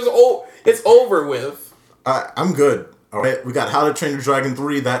say it's over with? I'm good. All right, we got How to Train Your Dragon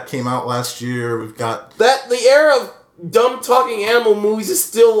 3 that came out last year. We've got the era of dumb talking animal movies is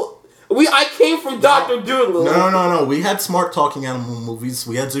still. I came from Dr. Doolittle. No. We had smart talking animal movies.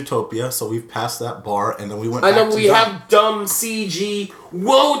 We had Zootopia, so we've passed that bar, and then we went. Have dumb CG.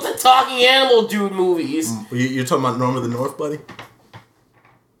 Whoa, the talking animal dude movies. You're talking about Norm of the North, buddy?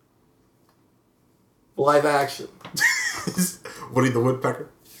 Live action. Woody the Woodpecker.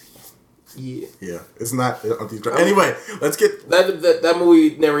 Yeah. It's not. Anyway, let's get that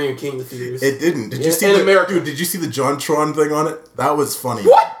movie never even came to theaters. It didn't. Did you see America? Dude, did you see the JonTron thing on it? That was funny.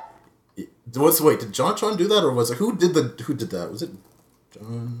 What? Wait, did JonTron do that, or was it who did that? Was it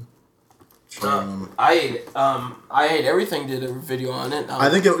John? I Ate Everything did a video on it. I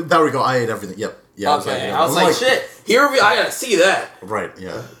think there we go. I Ate Everything. Yep. Yeah. Okay. I was like, shit. I gotta see that. Right.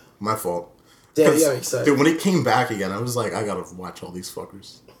 Yeah. My fault. Damn, I'm excited. Dude, when he came back again, I was like, I gotta watch all these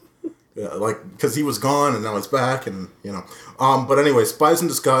fuckers. Yeah, because he was gone and now he's back, and But anyway, Spies in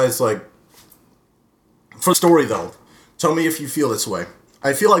Disguise, for story though, tell me if you feel this way.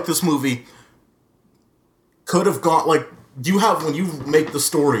 I feel like this movie could have gone when you make the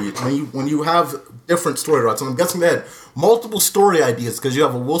story, when you have different story routes, and I'm guessing they had multiple story ideas because you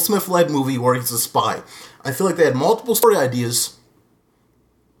have a Will Smith led movie where he's a spy. I feel like they had multiple story ideas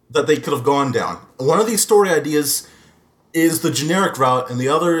that they could have gone down. One of these story ideas is the generic route, and the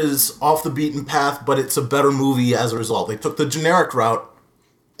other is off the beaten path, but it's a better movie as a result. They took the generic route,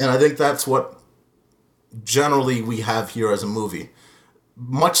 and I think that's what generally we have here as a movie.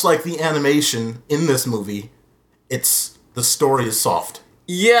 Much like the animation in this movie, the story is soft.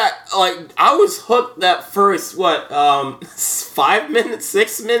 Yeah, like, I was hooked that first, 5 minutes,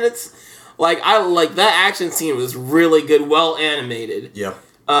 6 minutes? Like, that action scene was really good, well animated. Yeah.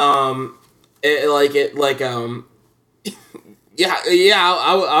 I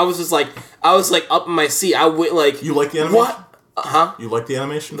was just like, up in my seat. I went like, You like the animation? what? Huh? You like the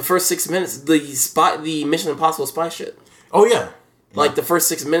animation? The first 6 minutes, the Mission Impossible spy shit. Oh yeah. Like, the first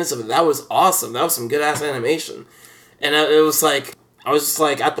 6 minutes of it, that was awesome. That was some good ass animation, and it was like, I was just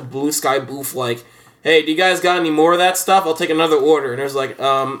like at the Blue Sky booth, like, hey, do you guys got any more of that stuff? I'll take another order. And it was like,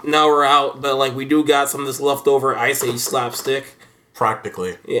 no, we're out, but like, we do got some of this leftover Ice Age slapstick.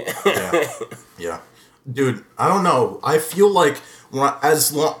 Practically. Yeah. Yeah. Dude, I don't know. I feel like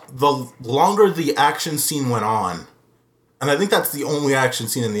the longer the action scene went on, and I think that's the only action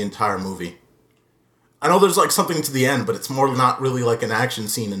scene in the entire movie. I know there's like something to the end, but it's more not really like an action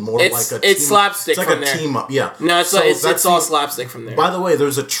scene and more like a team. It's slapstick. It's like from a there. team up. Yeah. No, it's all slapstick from there. By the way,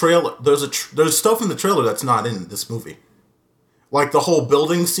 there's a trailer. There's stuff in the trailer that's not in this movie. Like the whole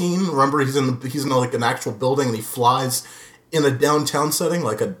building scene. Remember, he's in like an actual building and he flies in a downtown setting,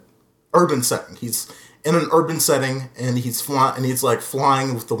 like an urban setting. He's in an urban setting and he's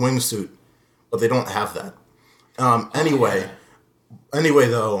flying with the wingsuit, but they don't have that. Anyway,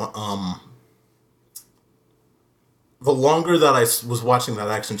 though, the longer that I was watching that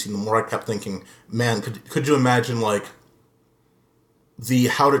action scene, the more I kept thinking, man, could you imagine like the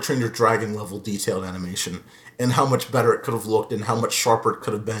How to Train Your Dragon level detailed animation and how much better it could have looked and how much sharper it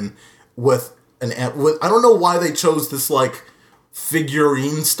could have been with I don't know why they chose this like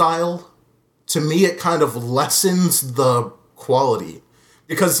figurine style. To me, it kind of lessens the quality.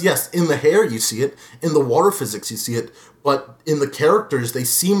 Because yes, in the hair you see it, in the water physics you see it, but in the characters they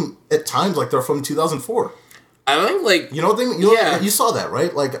seem at times like they're from 2004. I think, like... You know what I mean? You saw that,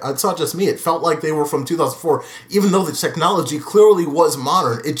 right? Like, it's not just me. It felt like they were from 2004. Even though the technology clearly was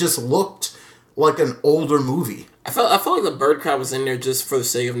modern, it just looked like an older movie. I felt like the bird crowd was in there just for the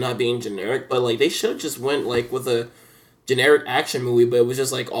sake of not being generic, but, like, they should have just went, like, with a generic action movie, but it was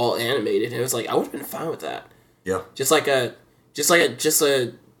just, like, all animated. And it was like, I would have been fine with that. Yeah. Just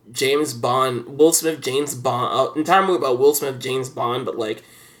a James Bond, Will Smith, James Bond, entire movie about Will Smith, James Bond, but, like...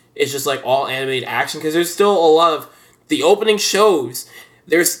 It's just like all animated action because there's still a lot of the opening shows.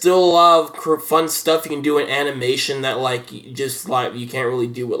 There's still a lot of fun stuff you can do in animation that like you can't really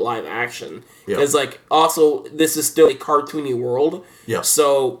do with live action. Because like also this is still a cartoony world. Yeah.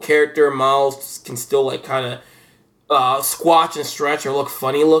 So character models can still like kind of squatch and stretch or look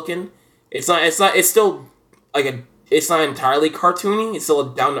funny looking. It's still like it's not entirely cartoony. It's still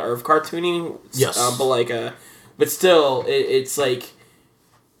a down to earth cartoony. Yes. But still it's like.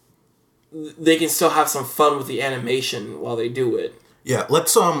 They can still have some fun with the animation while they do it. Yeah,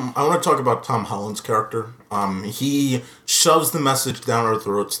 let's I want to talk about Tom Holland's character. He shoves the message down our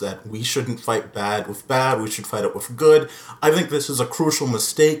throats that we shouldn't fight bad with bad, we should fight it with good. I think this is a crucial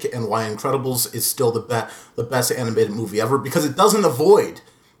mistake and why Incredibles is still the best animated movie ever because it doesn't avoid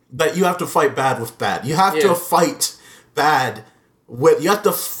that you have to fight bad with bad. You have to fight bad with you have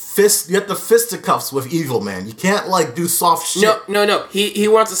to fisticuffs with evil, man. You can't like do soft shit. No. He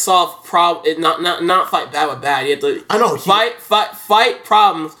wants to solve not fight bad with bad. You have to fight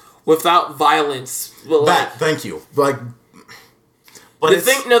problems without violence. Thank you. Like, but the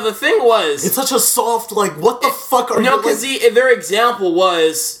thing was it's such a soft like what the fuck are you? No, because their example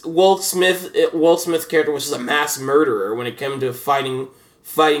was Will Smith's character was just a mass murderer when it came to fighting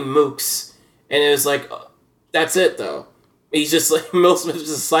mooks, and it was like that's it though. He's just like Will Smith's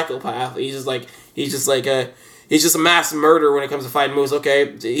just a psychopath. He's just a mass murderer when it comes to fighting moves.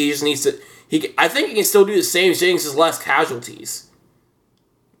 Okay, he just needs to. I think he can still do the same things, just less casualties.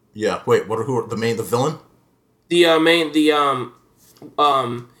 Yeah. Wait. Who are the villain?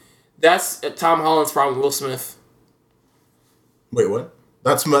 That's Tom Holland's problem with Will Smith. Wait, what?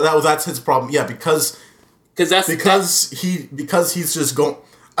 That's his problem. Yeah, because he's just going.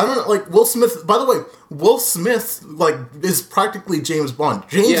 I don't know, like, Will Smith... By the way, Will Smith, like, is practically James Bond.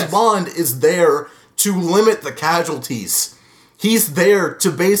 James Bond is there to limit the casualties. He's there to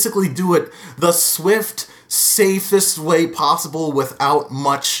basically do it the swift, safest way possible without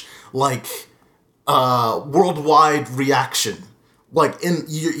much, like, worldwide reaction. Like,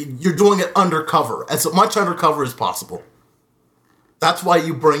 you're doing it undercover, as much undercover as possible. That's why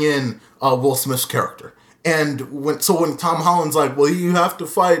you bring in Will Smith's character. And when Tom Holland's like, well, you have to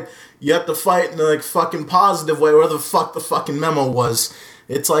fight in a like fucking positive way, where the fuck the fucking memo was.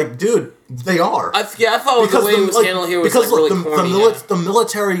 It's like, dude, they are. I thought the way it was handled here was really corny. The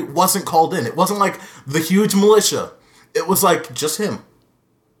military wasn't called in. It wasn't like the huge militia. It was like just him.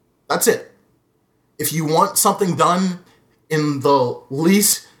 That's it. If you want something done in the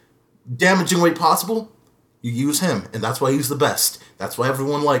least damaging way possible, you use him, and that's why he's the best. That's why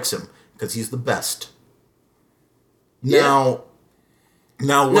everyone likes him, because he's the best. Yeah.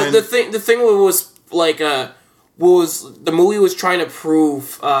 Now when the thing was like was the movie was trying to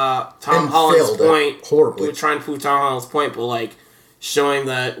prove Tom Holland's point horribly. It was trying to prove Tom Holland's point, but like showing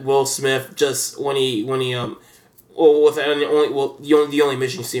that Will Smith just when he the only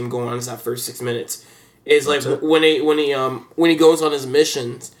mission you see him going on is that first 6 minutes. Is like when he goes on his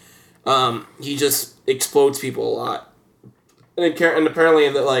missions, he just explodes people a lot, and apparently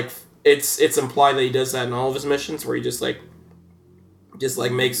that like it's implied that he does that in all of his missions, where he just makes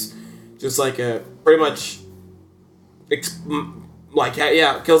a pretty much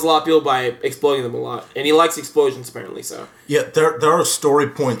kills a lot of people by exploding them a lot, and he likes explosions apparently. So yeah, there are story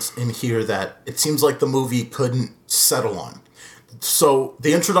points in here that it seems like the movie couldn't settle on. So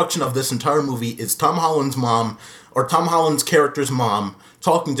the introduction of this entire movie is Tom Holland's mom, or Tom Holland's character's mom,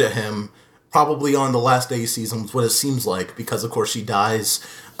 talking to him, probably on the last day of season, what it seems like, because of course she dies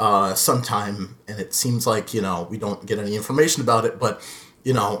sometime, and it seems like, we don't get any information about it, but,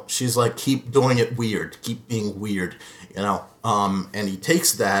 she's like, keep doing it weird, keep being weird, and he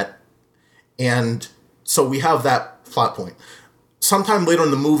takes that, and so we have that plot point. Sometime later in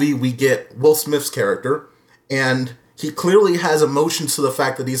the movie, we get Will Smith's character, and he clearly has emotions to the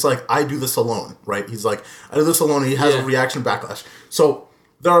fact that he's like, I do this alone, right? He's like, I do this alone, and he has a reaction backlash. So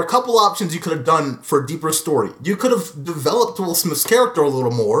there are a couple options you could have done for a deeper story. You could have developed Will Smith's character a little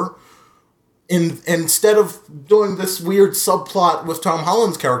more instead of doing this weird subplot with Tom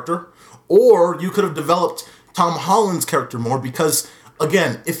Holland's character, or you could have developed Tom Holland's character more, because,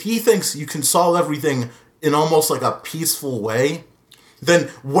 again, if he thinks you can solve everything in almost like a peaceful way,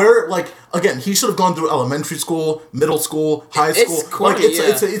 then again, he should have gone through elementary school, middle school, high school. It's corny,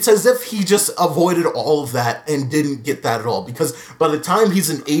 it's as if he just avoided all of that and didn't get that at all. Because by the time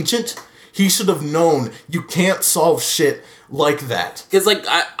he's an agent, he should have known you can't solve shit like that. Because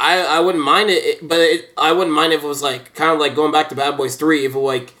I wouldn't mind it, but I wouldn't mind if it was like kind of like going back to Bad Boys 3. If it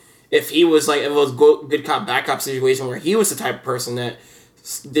was good cop bad cop situation where he was the type of person that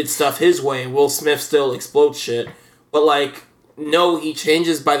did stuff his way, and Will Smith still explodes shit, but like. No, he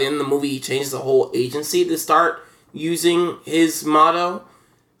changes by the end of the movie. He changes the whole agency to start using his motto,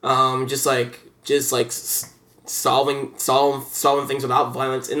 solving things without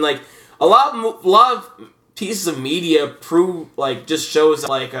violence, and like a lot of pieces of media prove just shows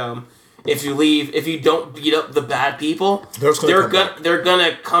that if you don't beat up the bad people, they're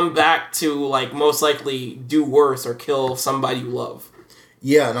gonna come back to most likely do worse or kill somebody you love.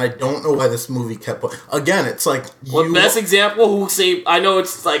 Yeah, and I don't know why this movie kept... Again, it's like... best example, I know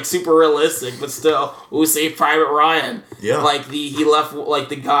it's super realistic, but still, who saved Private Ryan? Yeah. He left,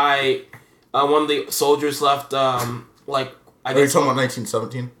 the guy, one of the soldiers left, Are you talking about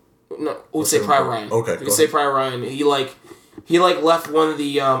 1917? No, who saved Private Ryan? Okay, who saved Private Ryan? He left one of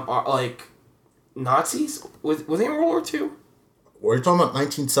the, Nazis? Was he in World War II? Were you talking about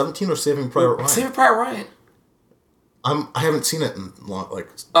 1917 or Saving Private Ryan? Saving Private Ryan. I haven't seen it in long,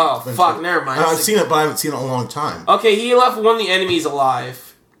 never mind. I've seen it, but I haven't seen it in a long time. Okay, he left one of the enemies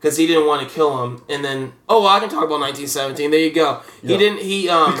alive because he didn't want to kill him, and then I can talk about 1917. There you go. Yeah.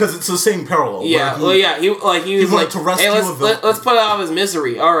 Because it's the same parallel. Yeah, he was like, to rescue hey, let's put out of his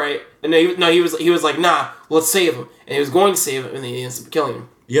misery. All right, and he was like, nah, let's save him, and he was going to save him, and then he ends up killing him.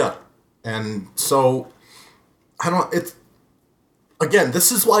 Yeah, and so again,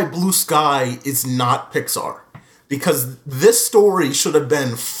 this is why Blue Sky is not Pixar. Because this story should have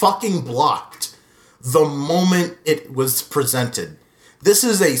been fucking blocked the moment it was presented. This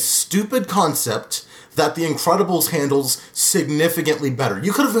is a stupid concept that The Incredibles handles significantly better.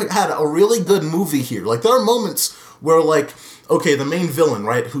 You could have had a really good movie here. There are moments where, the main villain,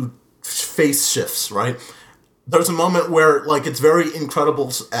 right, who face shifts, right? There's a moment where, it's very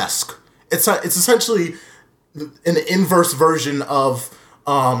Incredibles-esque. It's essentially an inverse version of...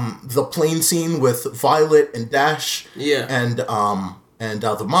 the plane scene with Violet and Dash, and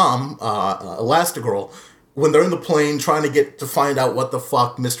the mom, Elastigirl, when they're in the plane trying to find out what the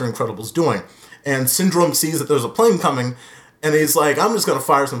fuck Mr. Incredible's doing, and Syndrome sees that there's a plane coming, and he's like, I'm just gonna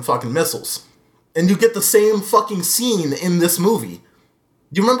fire some fucking missiles, and you get the same fucking scene in this movie.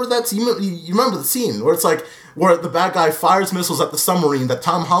 Do you remember that scene? You remember the scene where it's where the bad guy fires missiles at the submarine that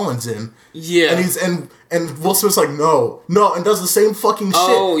Tom Holland's in. Yeah. And Will Smith's like, no, and does the same fucking shit.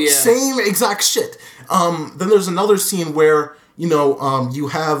 Oh, yeah. Same exact shit. Then there's another scene where, you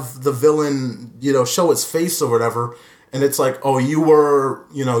have the villain, show his face or whatever, and it's like, oh,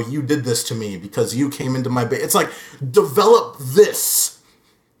 you did this to me because you came into my base. It's like, develop this.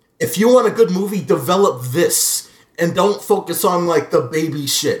 If you want a good movie, develop this. and don't focus on like the baby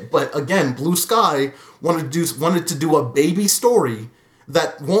shit. But again, Blue Sky wanted to do a baby story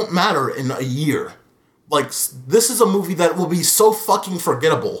that won't matter in a year. Like, this is a movie that will be so fucking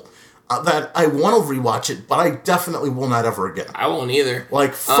forgettable that I want to rewatch it, but I definitely will not ever again. I won't either.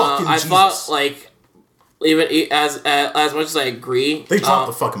 Like, fucking I Jesus. thought, like, even as much as I agree... They dropped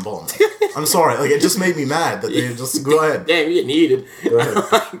the fucking ball, man. I'm sorry. Like, it just made me mad that they just... Go ahead. Damn, you get needed. Go ahead.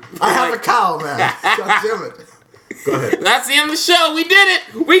 I have a cow, man. God damn it. Go ahead. That's the end of the show. We did it.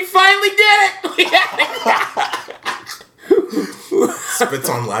 We finally did it. We had it. Spits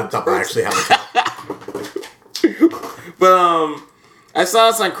on laptop. I actually have a cow. But I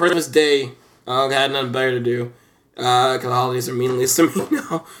saw this on Christmas Day. I had nothing better to do. Because the holidays are meaningless to me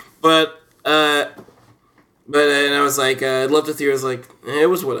now. But and I was like, I left the theater. I was like, it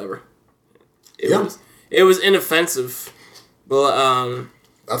was whatever. It was inoffensive. But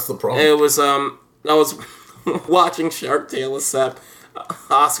that's the problem. it was I was watching Shark Tale, except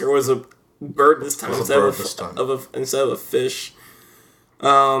Oscar was a bird this time instead of a fish.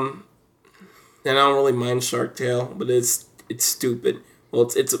 And I don't really mind Shark Tale, but it's stupid.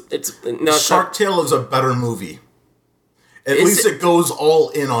 Well, no. Shark Tale is a better movie. At least it goes all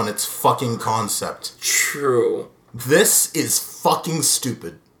in on its fucking concept. True. This is fucking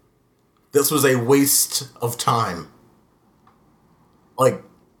stupid. This was a waste of time. Like,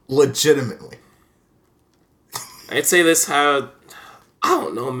 legitimately. I'd say this had... I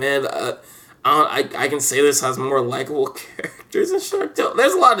don't know, man. I can say this has more likable characters in Shark Tale.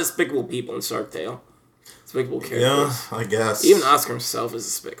 There's a lot of despicable people in Shark Tale. Despicable characters. Yeah, I guess. Even Oscar himself is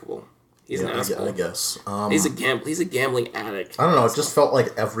despicable. He's an asshole. I guess. He's a gambling addict. I don't know. It just felt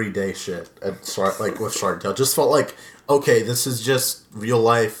like everyday shit. Like with Shark Tale, just felt like, okay, this is just real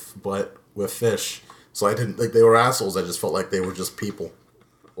life, but with fish. So I didn't like they were assholes. I just felt like they were just people.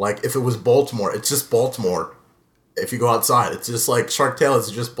 Like if it was Baltimore, it's just Baltimore. If you go outside, it's just like Shark Tale is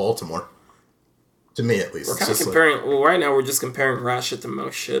just Baltimore. To me, at least. We're kind of comparing. Like, well, right now we're just comparing rat shit to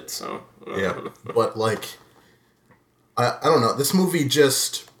mouse shit. So yeah, but like, I don't know. This movie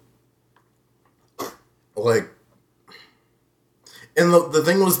just like, and the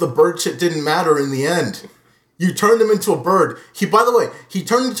thing was the bird shit didn't matter in the end. You turned him into a bird. By the way, he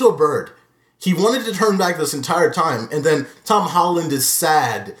turned into a bird. He wanted to turn back this entire time, and then Tom Holland is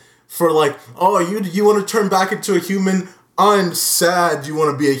sad for like, oh, you want to turn back into a human? I'm sad you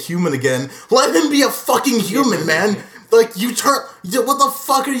want to be a human again. Let him be a fucking human, man. Like, what the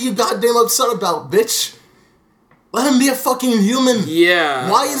fuck are you goddamn upset about, bitch? Let him be a fucking human. Yeah.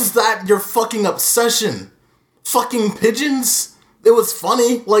 Why is that your fucking obsession? Fucking pigeons? It was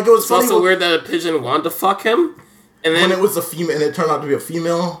funny. Like, it was funny. It's also weird that a pigeon wanted to fuck him. And then when it was a female, and it turned out to be a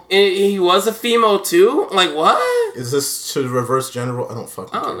female. He was a female too? Like, what? Is this to reverse gender? I don't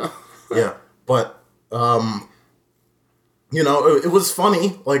fucking I don't know. Yeah, but, you know, it was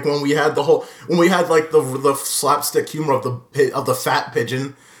funny. Like when we had like the slapstick humor of the fat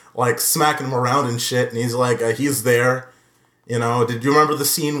pigeon, like smacking him around and shit, and he's like he's there. You know, did you remember the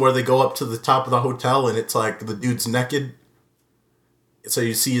scene where they go up to the top of the hotel and it's like the dude's naked, so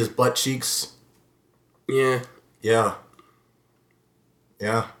you see his butt cheeks? Yeah. Yeah.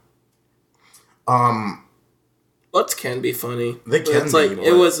 Yeah. Butts can be funny. They can. It's like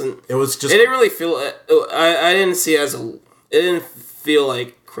it wasn't. It was just. It didn't really feel. I didn't see it as a. It didn't feel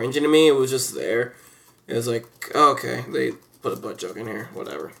like cringing to me. It was just there. It was like, oh, okay, they put a butt joke in here.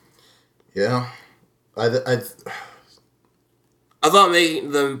 Whatever. Yeah, I thought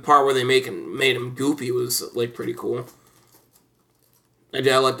the part where they made him goopy was like pretty cool. I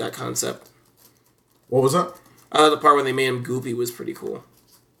like that concept. What was that? I thought the part where they made him goopy was pretty cool.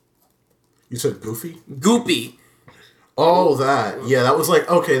 You said goofy? Goopy. Oh, that. Yeah, that was like,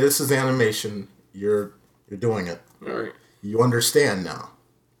 okay, this is animation. You're doing it. All right. You understand now.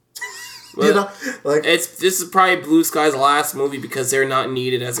 But you know, like this is probably Blue Sky's last movie because they're not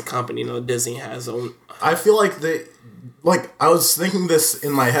needed as a company. You know, Disney has own. I feel like I was thinking this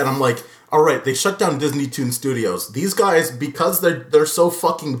in my head. I'm like, all right, they shut down Disney Toon Studios. These guys, because they're so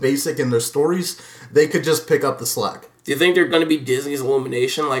fucking basic in their stories, they could just pick up the slack. Do you think they're gonna be Disney's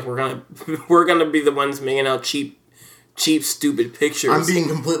Illumination? Like we're gonna be the ones making out cheap, stupid pictures. I'm being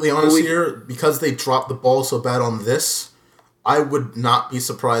completely honest here, because they dropped the ball so bad on this. I would not be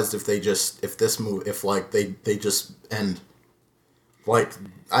surprised if they just they just end. Like,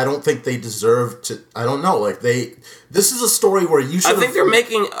 I don't think they deserve to. I don't know. Like this is a story where you should. I think they're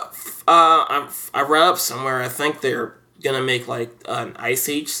making. I read up somewhere. I think they're gonna make like an Ice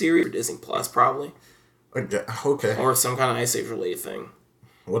Age series for Disney Plus, probably. Okay. Or some kind of Ice Age related thing.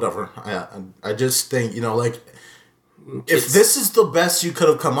 Whatever. I just think, you know, like If this is the best you could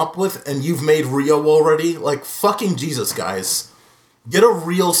have come up with, and you've made Rio already, like, fucking Jesus, guys. Get a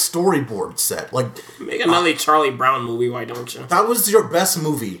real storyboard set. Like, make another Charlie Brown movie, why don't you? that was your best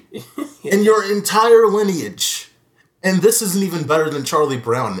movie in your entire lineage. And this isn't even better than Charlie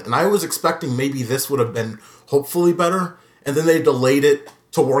Brown. And I was expecting maybe this would have been hopefully better, and then they delayed it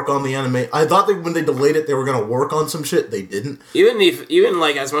to work on the anime. I thought that when they delayed it, they were going to work on some shit. They didn't. Even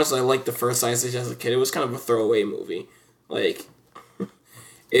like, as much as I liked the first Ice Age as a kid, it was kind of a throwaway movie. Like,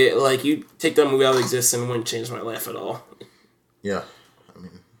 you take that movie out of existence and it wouldn't change my life at all. Yeah. I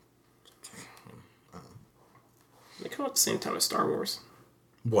mean... They come out at the same time as Star Wars.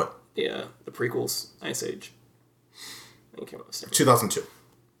 What? Yeah, the prequels, Ice Age. They came out the same time. 2002.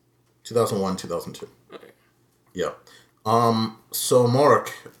 2001, 2002. Okay. Yeah. So,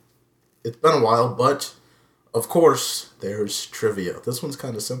 Mark, it's been a while, but, of course, there's trivia. This one's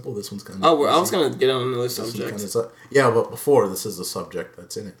kind of simple, this one's kind of... Oh, I was going to get on another subject. Yeah, but before, this is the subject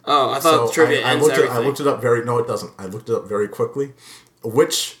that's in it. Oh, I thought trivia ends everything. I looked it up no, it doesn't. I looked it up very quickly.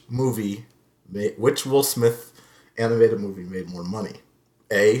 Which Will Smith animated movie made more money?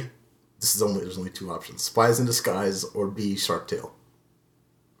 A, there's only two options. Spies in Disguise, or B, Shark Tale.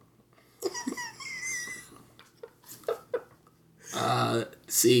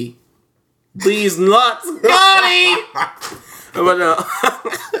 C. These nuts got it! But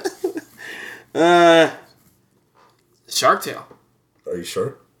no. Shark Tale. Are you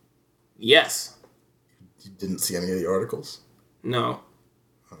sure? Yes. You didn't see any of the articles? No.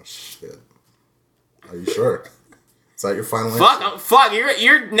 Oh, shit. Are you sure? Is that your final answer? Fuck!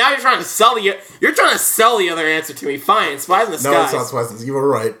 You're trying to sell the other answer to me. Fine, Spies in the Skies. No, it's not Spies in the Skies. You were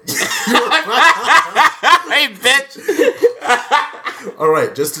right. Hey, bitch!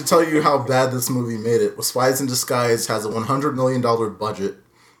 Alright, just to tell you how bad this movie made it, Spies in Disguise has a $100 million budget.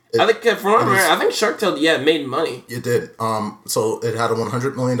 I think Shark Tale, made money. It did. So it had a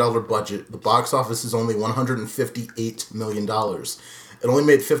 $100 million budget. The box office is only $158 million. It only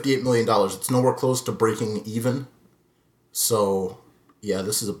made $58 million. It's nowhere close to breaking even. So, yeah,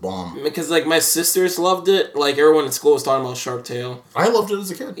 this is a bomb. Because, like, my sisters loved it. Like, everyone in school was talking about Shark Tale. I loved it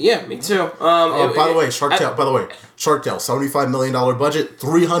as a kid. Yeah, me too. By the way, Shark Tale, $75 million budget,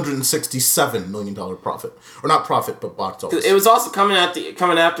 $367 million profit. Or not profit, but box office. It was also coming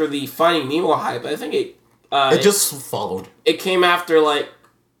after the Finding Nemo hype. I think it just followed. It came after, like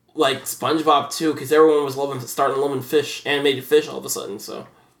SpongeBob, too, because everyone was starting loving fish, animated fish all of a sudden, so.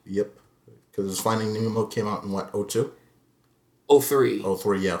 Yep. Because Finding Nemo came out in, what, 02? 03,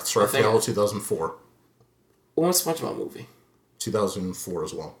 yeah. Shark Tale, 2004. What's SpongeBob movie? 2004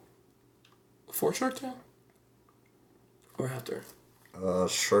 as well. Before Shark Tale? Or after?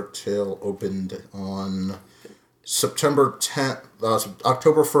 Shark Tale opened on September 10th,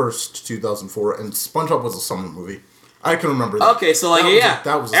 October 1st, 2004, and SpongeBob was a summer movie. I can remember that. Okay, so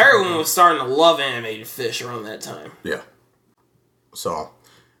everyone was starting to love animated fish around that time. Yeah. So,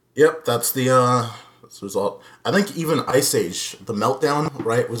 yep, that's the result. I think even Ice Age, the Meltdown,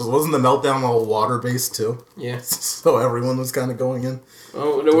 right? Wasn't the Meltdown all water-based, too? Yeah. So everyone was kind of going in.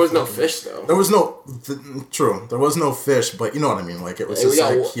 Oh, there was no fish, though. There was true, there was no fish, but you know what I mean. Like, it was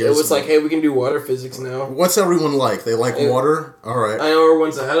hey, we can do water physics now. What's everyone like? They like water? Alright. I know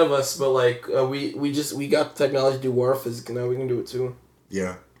everyone's ahead of us, but, like, we got the technology to do water physics, and now we can do it, too.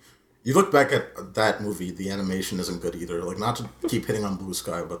 Yeah. You look back at that movie, the animation isn't good either. Like, not to keep hitting on Blue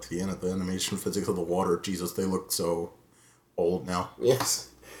Sky, but the animation physics of the water, Jesus, they look so old now. Yes.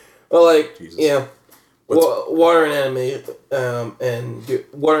 Well, like, Jesus. Yeah. Water and animation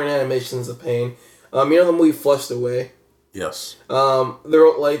is a pain. You know the movie Flushed Away? Yes.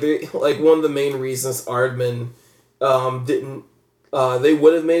 They're like one of the main reasons Aardman didn't. They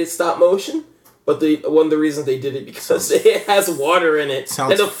would have made it stop motion. But one of the reasons they did it because it has water in it.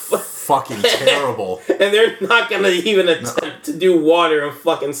 Sounds fucking terrible. And they're not gonna even attempt to do water in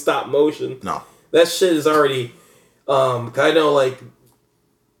fucking stop motion. No. That shit is already, I know, like,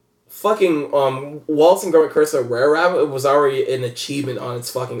 fucking, Wallace and Gromit Curse of Rare Rabbit was already an achievement on its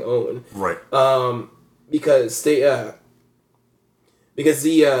fucking own. Right. Because the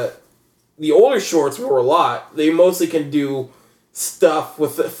older shorts were a lot. They mostly can do stuff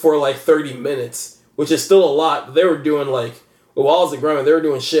for like 30 minutes, which is still a lot. But they were doing like with Wallace and Gromit, they were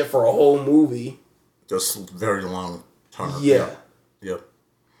doing shit for a whole movie. Just very long term. Yeah. I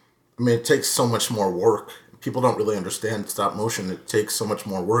mean, it takes so much more work. People don't really understand stop motion. It takes so much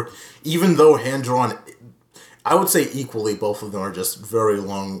more work. Even though hand drawn, I would say equally, both of them are just very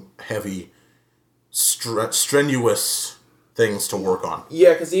long, heavy, strenuous things to work on.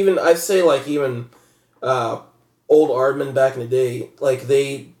 Yeah, because I'd say old Aardman back in the day, like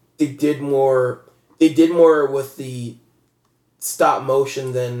they did more they did more with the stop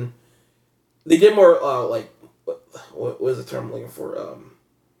motion than they did more like what is the term I'm looking for?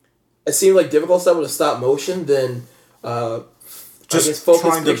 It seemed like difficult stuff with the stop motion than just I guess focus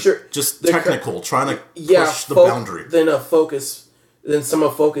trying picture. to just technical, trying to push the boundary. Than some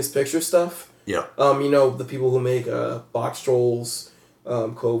of focus picture stuff. Yeah. The people who make box trolls,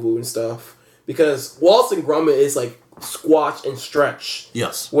 Kovu and stuff. Because Wallace and Gromit is like squash and stretch.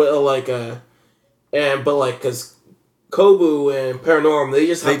 Yes. Well, because Kobu and Paranorm, they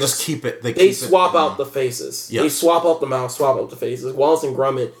just keep it. They swap out the faces. Yes. They swap out the mouth, swap out the faces. Wallace and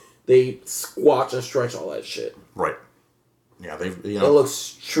Gromit, they squash and stretch all that shit. Right. Yeah, It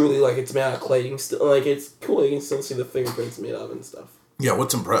looks truly like it's made out of clay. It's cool. You can still see the fingerprints made of it and stuff. Yeah,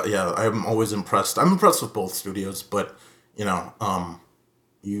 I'm always impressed. I'm impressed with both studios, but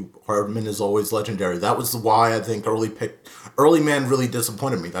Hardman is always legendary. That was why I think Early Man really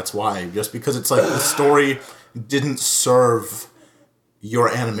disappointed me. That's why, just because it's like the story didn't serve your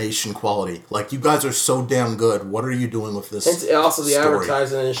animation quality. Like, you guys are so damn good. What are you doing with this? And also, the story?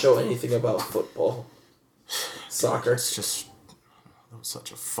 advertising didn't show anything about football, soccer. It's just that was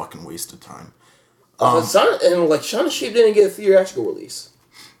such a fucking waste of time. Shaun the Sheep didn't get a theatrical release.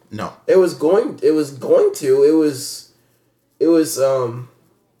 No, It was going to. It was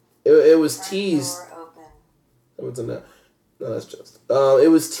teased. Someone's in that. No, that's just. It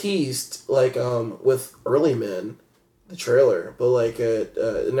was teased with Early Men, the trailer, but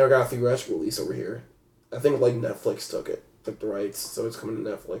it never got a theatrical release over here. I think Netflix took the rights, so it's coming to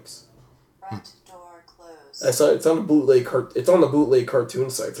Netflix. Front door closed. I saw it's on the bootleg It's on the bootleg cartoon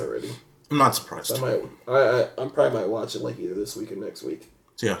sites already. I'm not surprised. So I probably might watch it either this week or next week.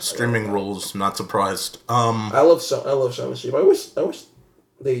 So yeah, streaming rules. Not surprised. I love Shaun the Sheep. I wish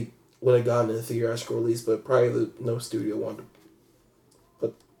they would have gotten a theatrical release, but probably no studio wanted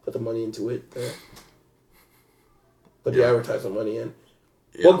to put the money into it. Put the advertisement money in.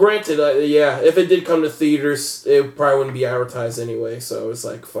 Yeah. Well, granted, if it did come to theaters, it probably wouldn't be advertised anyway. So it's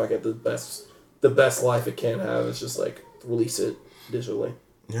like, fuck it, the best life it can have is just release it digitally.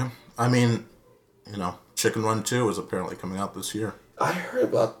 Yeah, I mean, Chicken Run 2 is apparently coming out this year. I heard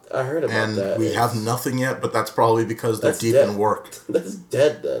about and that. We have nothing yet, but that's probably because they're deep dead. in work. That's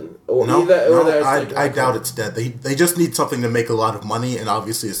dead then. I doubt it's dead. They just need something to make a lot of money, and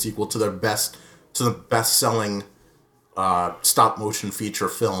obviously a sequel to the best selling stop motion feature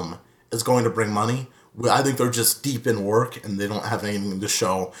film is going to bring money. I think they're just deep in work and they don't have anything to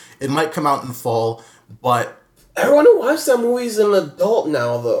show. It might come out in fall, but everyone who watched that movie is an adult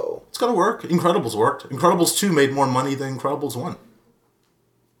now, though. It's gotta work. Incredibles worked. Incredibles 2 made more money than Incredibles 1.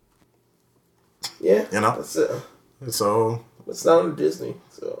 Yeah, that's it. So it's not on Disney,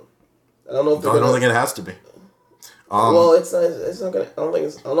 so I don't know if I don't think it has to be. Well, it's not. It's not gonna. I don't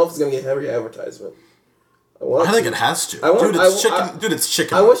know if it's gonna get heavy advertisement. I think it has to. It's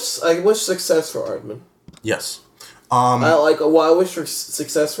chicken. I wish success for Aardman. Yes. I wish for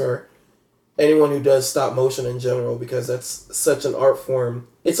success for anyone who does stop motion in general, because that's such an art form.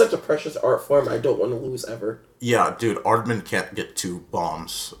 It's such a precious art form. I don't want to lose ever. Yeah, dude, Aardman can't get 2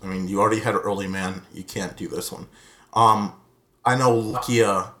 bombs. I mean, you already had Early Man. You can't do this one. I know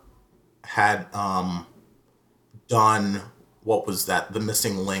Lakia had done, what was that? The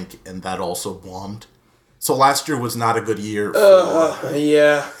Missing Link, and that also bombed. So last year was not a good year for,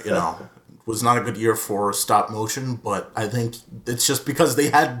 was not a good year for stop motion, but I think it's just because they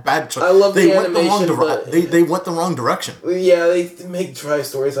had bad I love the animation, they went the wrong direction. Yeah, they make dry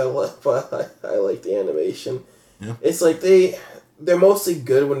stories I love, but I like the animation. Yeah. It's like they're mostly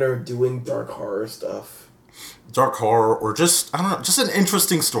good when they're doing dark horror stuff. Dark horror, or just, I don't know, just an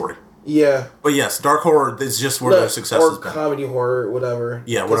interesting story. Yeah. But yes, dark horror is just where their success has been. Or comedy horror, whatever.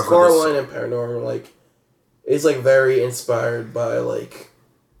 Yeah, whatever. Coraline and Paranormal, is very inspired by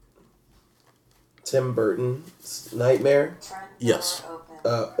Tim Burton's Nightmare. Yes.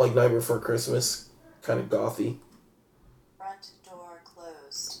 Nightmare Before Christmas, kind of gothy. Front door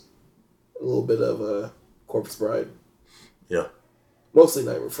closed. A little bit of Corpse Bride. Yeah. Mostly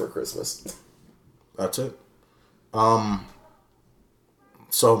Nightmare Before Christmas. That's it.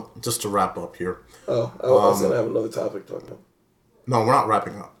 So, just to wrap up here. Oh, I was going to have another topic to talk about. No, we're not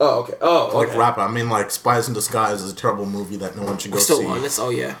wrapping up. Oh, okay. Okay. Wrap up. I mean, Spies in Disguise is a terrible movie that no one should go see. Still on this? Oh,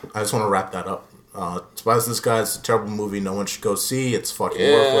 yeah. I just want to wrap that up. Spies in Disguise is a terrible movie no one should go see. It's fucking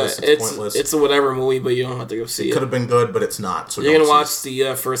worthless. It's pointless. It's a whatever movie, but you don't have to go see it. Could have been good, but it's not. So you're going to watch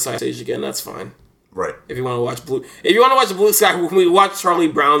the first stage again, that's fine. Right. If you want to watch the Blue Sky, we watch Charlie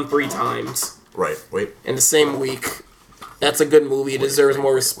Brown 3 times. Right. Wait. In the same week. That's a good movie. It deserves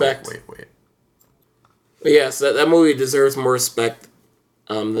more respect. Wait. But yes, that movie deserves more respect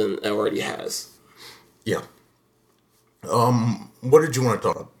than it already has. Yeah. What did you want to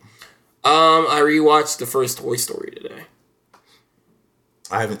talk about? I rewatched the first Toy Story today.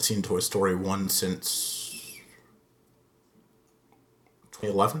 I haven't seen Toy Story 1 since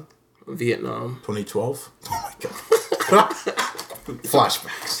 2011? Vietnam. 2012? Oh my god.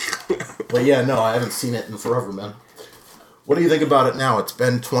 Flashbacks. But yeah, no, I haven't seen it in forever, man. What do you think about it now? It's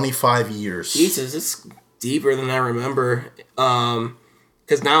been 25 years. Jesus, it's deeper than I remember.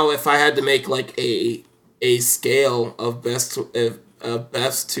 Because now if I had to make like a scale of best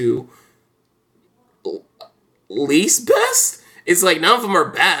to least best, it's like none of them are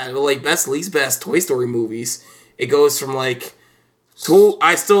bad, but like best least best Toy Story movies, it goes from like 2,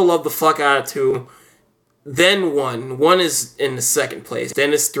 I still love the fuck out of 2, then 1 is in the second place,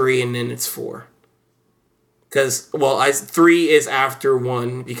 then it's 3, and then it's 4. Because 3 is after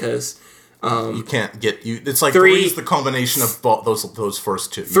 1 because you can't get you. It's like 3 3 is the combination of those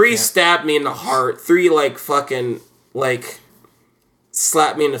first 2. 3 stabbed me in the heart. 3 like fucking like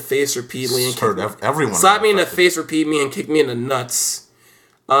slapped me in the face repeatedly and hurt everyone. Slapped me in the face repeatedly and kicked me in the nuts.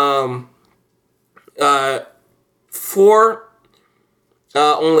 4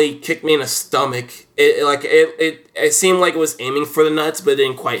 only kicked me in the stomach. It seemed like it was aiming for the nuts, but it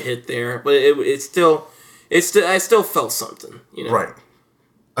didn't quite hit there. But I still felt something. You know? Right.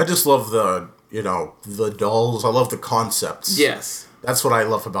 I just love the dolls. I love the concepts. Yes. That's what I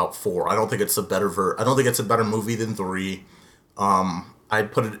love about 4. I don't think it's a better movie than 3.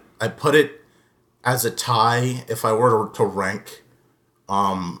 I'd put it as a tie if I were to rank.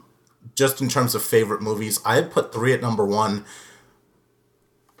 Just in terms of favorite movies, I'd put 3 at number 1.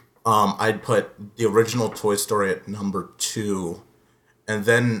 I'd put the original Toy Story at number 2, and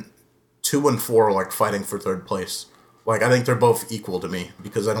then 2 and 4 are like fighting for third place. Like, I think they're both equal to me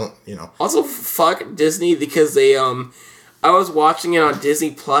because I don't, Also, fuck Disney because they, I was watching it on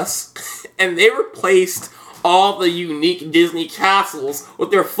Disney Plus, and they replaced all the unique Disney castles with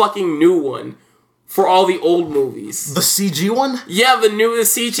their fucking new one for all the old movies. The CG one? Yeah, the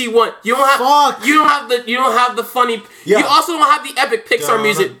CG one. You don't have the funny. Yeah. You also don't have the epic Pixar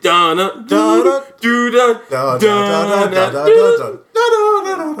music.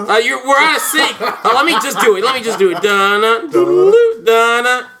 We're out of sync. Let me just do it.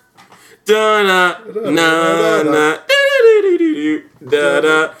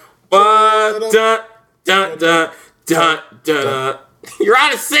 You're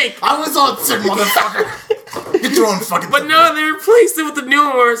out of sync. I was on sync, motherfucker. Get your own fucking. But no, they replaced it with the new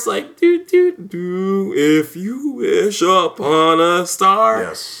one where it's like, do if you wish upon a star.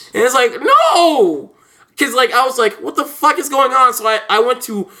 Yes. And it's like, no! Because like I was like, what the fuck is going on? So I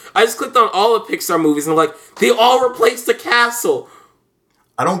just clicked on all the Pixar movies and like, they all replaced the castle.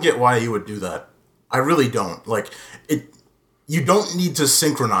 I don't get why you would do that. I really don't. Like, you don't need to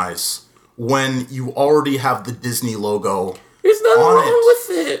synchronize when you already have the Disney logo. There's nothing wrong with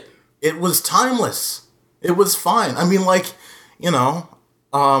it. It was timeless. It was fine. I mean, like,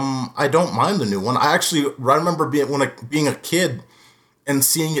 I don't mind the new one. I remember being a kid and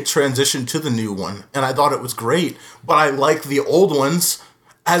seeing it transition to the new one, and I thought it was great. But I like the old ones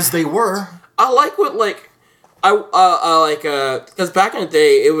as they were. I like what because back in the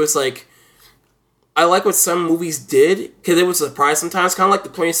day it was like I like what some movies did because it was a surprise sometimes, kind of like the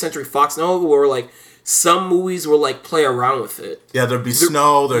 20th Century Fox novel where like some movies will like play around with it. Yeah, there'd be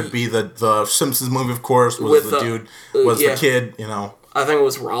Snow. There'd be the Simpsons movie, of course. The kid. I think it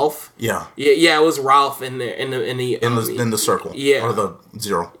was Ralph. Yeah. Yeah, it was Ralph in the circle. Yeah, or the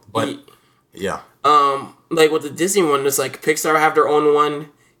zero. But yeah. Like with the Disney one, it's like Pixar have their own one.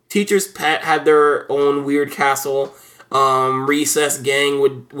 Teacher's Pet had their own weird castle. Recess Gang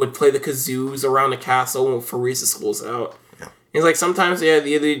would play the kazoos around the castle for recess schools out. It's like sometimes,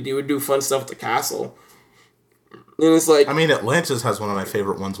 they would do fun stuff at the castle. And it's like... I mean, Atlantis has one of my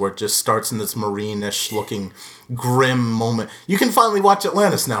favorite ones where it just starts in this marine-ish looking grim moment. You can finally watch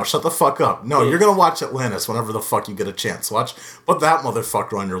Atlantis now. Shut the fuck up. No, you're going to watch Atlantis whenever the fuck you get a chance. Put that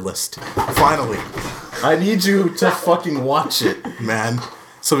motherfucker on your list. Finally. I need you to fucking watch it, man.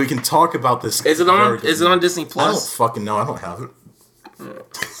 So we can talk about this. Is it on Disney Plus? I don't fucking know. I don't have it.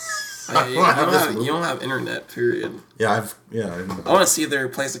 You don't have internet, period. Yeah, I want to see if they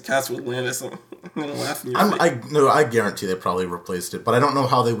replace the cast with Atlantis. I'm gonna laugh in your face. I guarantee they probably replaced it, but I don't know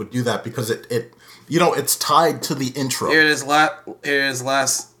how they would do that because it's tied to the intro. Here it is.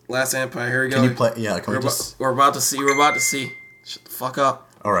 Last Empire. Here we go. Can you play? Yeah, we're about to see. Shut the fuck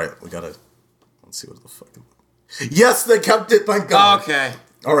up. All right, let's see what the fuck. Yes, they kept it. Thank God. Okay.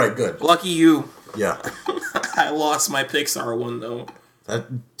 All right, good. Lucky you. Yeah. I lost my Pixar one though.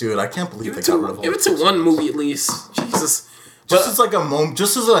 Dude, I can't believe they got rid of all Give it to one movie at least. Jesus. Just as like a moment,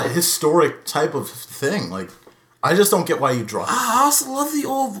 just as a historic type of thing. Like, I just don't get why you draw it. I also love the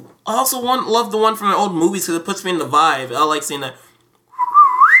old. I also love the one from the old movies because it puts me in the vibe. I like seeing that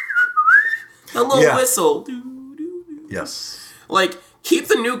little whistle. Yes. Like, keep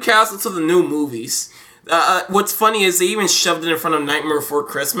the new cast to the new movies. What's funny is they even shoved it in front of Nightmare Before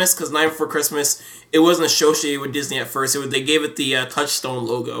Christmas because Nightmare Before Christmas, it wasn't associated with Disney at first. They gave it the Touchstone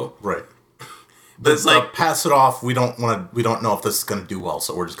logo. Right. But it's like, pass it off. We don't know if this is going to do well,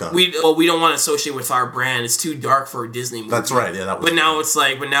 so we're just going to... we don't want to associate with our brand. It's too dark for a Disney movie. That's right, yeah. But now it's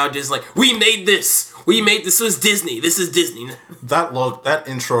like, Disney's like, we made this. This was Disney. This is Disney. That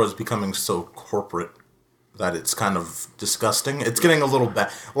intro is becoming so corporate that it's kind of disgusting. It's getting a little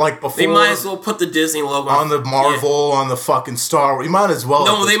bad. Like before... They might as well put the Disney logo on the Marvel, on the fucking Star Wars. You might as well...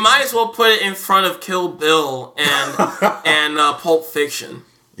 No, they might as well put it in front of Kill Bill and Pulp Fiction.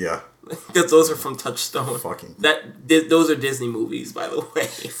 Yeah. Because those are from Touchstone. Fucking... Those are Disney movies, by the way.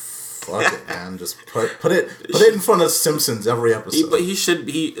 Fuck it, man. Just put it in front of Simpsons every episode. He should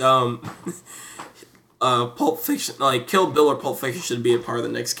be... Pulp Fiction... Like, Kill Bill or Pulp Fiction should be a part of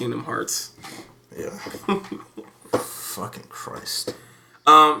the next Kingdom Hearts. Yeah. Fucking Christ.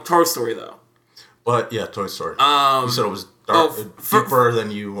 Toy Story, though. But, yeah, Toy Story. You said it was dark, deeper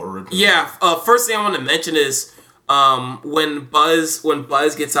than you originally... Yeah, first thing I want to mention is... when Buzz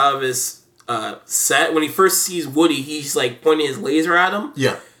gets out of his set, when he first sees Woody, he's like pointing his laser at him.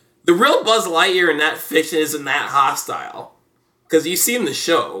 Yeah. The real Buzz Lightyear in that fiction isn't that hostile, because you see in the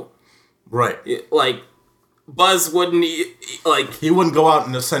show, right? Like Buzz wouldn't like he wouldn't go out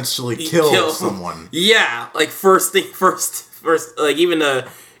and essentially kill someone. Yeah, like first, like even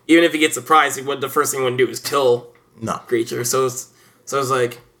if he gets surprised, the first thing he wouldn't do is kill creature. So it's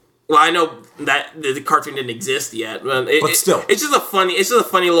like. Well, I know that the cartoon didn't exist yet, but still, it's just a funny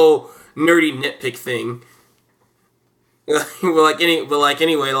little nerdy nitpick thing.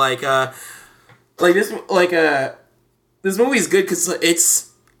 This movie's good because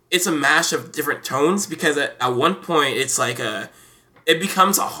it's a mash of different tones. Because at one point it's like it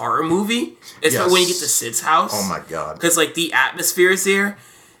becomes a horror movie. It's like when you get to Sid's house. Oh my god! Because like the atmosphere is there,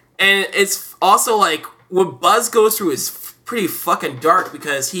 and it's also like what Buzz goes through is pretty fucking dark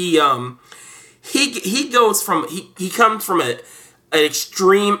because he comes from an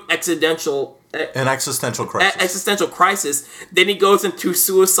extreme existential crisis. Then he goes into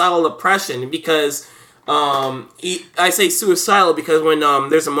suicidal depression because I say suicidal because when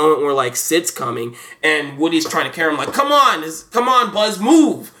there's a moment where like Sid's coming and Woody's trying to carry him, like come on Buzz,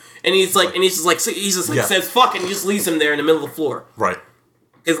 move, and he's says fuck, and he just leaves him there in the middle of the floor. Right.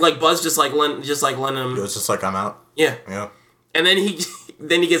 Because like Buzz just like letting him. It was just like I'm out. Yeah. Yeah. And then he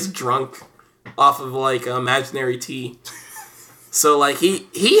gets drunk off of like imaginary tea. So like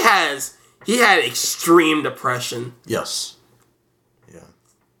he had extreme depression. Yes. Yeah.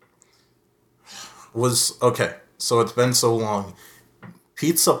 Okay. So it's been so long.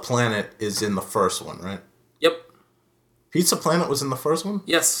 Pizza Planet is in the first one, right? Yep. Pizza Planet was in the first one?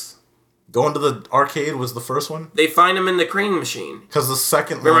 Yes. Going to the arcade was the first one? They find him in the crane machine. Because the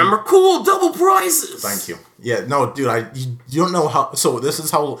second one... Remember? Cool, double prizes! Thank you. Yeah, no, dude, you don't know how... So this is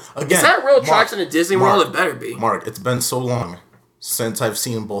how... Again... Is that a real attraction at Disney World? It better be. Mark, it's been so long since I've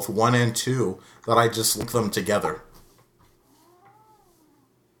seen both 1 and 2 that I just link them together.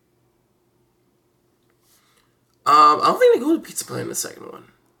 I don't think they go to Pizza Planet in the second one.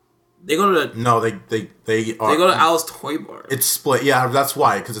 They go to No, they go to Al's Toy Barn. It's split. Yeah, that's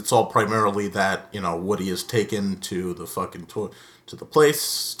why, because it's all primarily that, Woody is taken to the fucking to the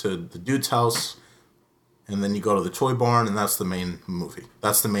place, to the dude's house, and then you go to the Toy Barn, and that's the main movie.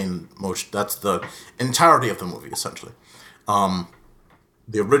 That's the main motion. That's the entirety of the movie, essentially. The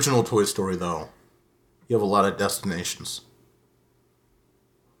original Toy Story, though, you have a lot of destinations.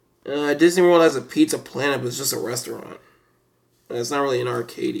 Disney World has a Pizza Planet, but it's just a restaurant. It's not really an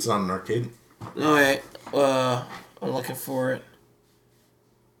arcade. It's not an arcade? Alright. I'm looking for it.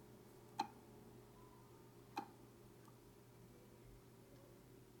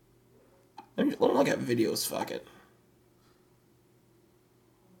 Let me look at videos, fuck it.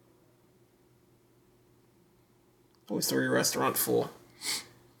 Toy Story restaurant full.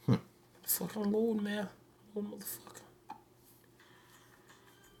 Fucking load, man. Load, motherfucker.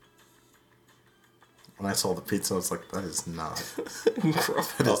 When I saw the pizza, I was like, that is not.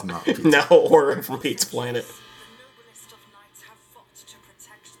 That is not pizza. Now ordering from Pizza Planet.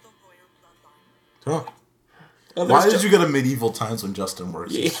 Huh. Oh, why did you get a medieval times when Justin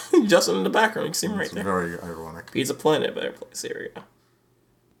works? Yeah, Justin in the background. You can see him right there. Very ironic. Pizza Planet, better place area.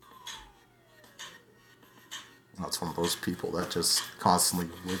 That's one of those people that just constantly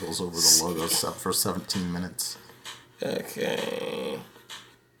wiggles over the logo for 17 minutes. Okay.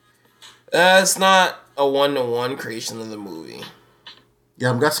 It's not a 1-to-1 creation of the movie. Yeah,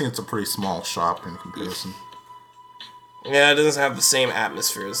 I'm guessing it's a pretty small shop in comparison. Yeah, it doesn't have the same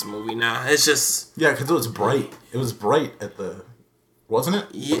atmosphere as the movie. Nah, it's just... Yeah, because it was bright. It was bright at the... Wasn't it?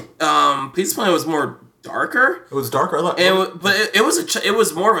 Yeah, Pizza Planet was more darker. It was darker. I thought, It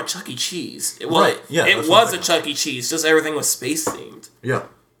was more of a Chuck E. Cheese. It was, right. Yeah, it was a Chuck E. Cheese. Just everything was space themed. Yeah.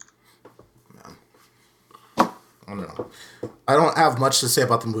 Man. I don't know. I don't have much to say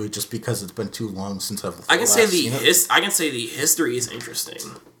about the movie just because it's been too long since I've. I can say the history is interesting.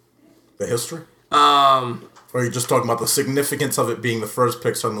 The history. Or are you just talking about the significance of it being the first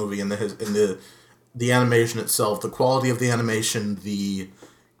Pixar movie and the animation itself, the quality of the animation, the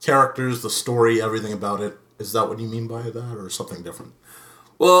characters, the story, everything about it? Is that what you mean by that, or something different?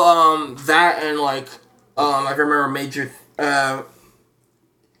 Well, that and like, I can remember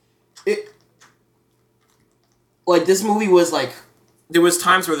like this movie was like, there was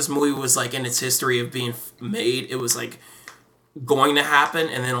times where this movie was like in its history of being made, it was like going to happen,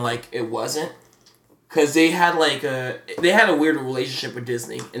 and then like it wasn't. Because they had a weird relationship with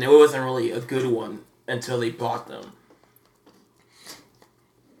Disney, and it wasn't really a good one until they bought them.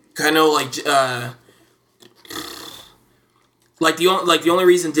 I know, the only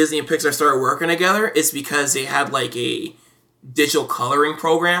reason Disney and Pixar started working together is because they had like a digital coloring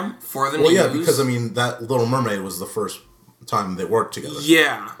program for them. Well, yeah, because I mean that Little Mermaid was the first time they worked together.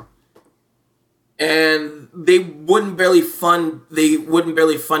 Yeah. And they wouldn't barely fund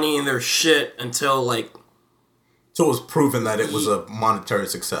any of their shit until like. So it was proven that it was a monetary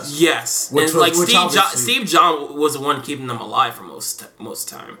success. Yes, and like Steve Jobs was the one keeping them alive for most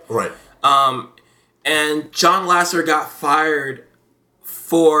time. Right. And John Lasseter got fired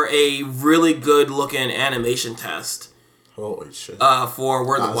for a really good looking animation test. Holy shit. For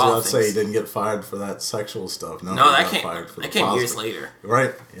Where the Wild Things. I was about to say he didn't get fired for that sexual stuff. No, that came years later.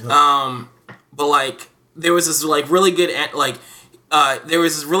 Right. Yeah. But like there was this like really good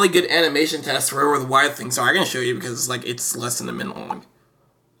animation test for Where the Wild Things are. I can show you because it's less than a minute long.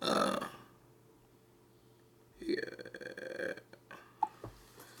 Yeah.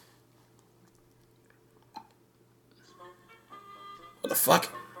 What the fuck?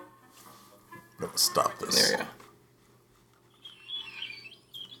 Stop this. There you go.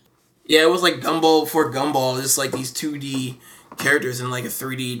 Yeah, it was like Gumball before Gumball, just like these 2D characters in like a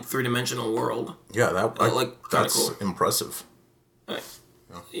three-dimensional world. Yeah, that's cool. Impressive. Right.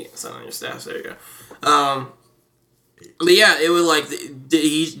 Yeah, it's not on your staff. There you go. But yeah, it was like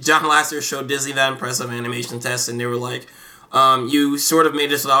John Lasseter showed Disney that impressive animation test, and they were like, "You sort of made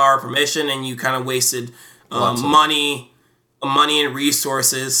this without our permission, and you kind of wasted money and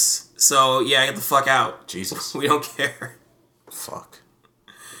resources. So yeah, get the fuck out. Jesus, we don't care." Fuck.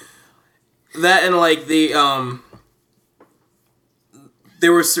 That and like the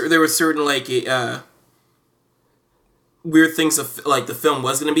there were certain like weird things of like the film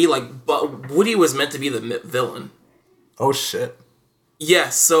was gonna be like, but Woody was meant to be the villain. Oh shit.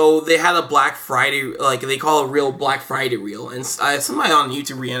 Yes, so they had a Black Friday, like they call it a real Black Friday reel, and somebody on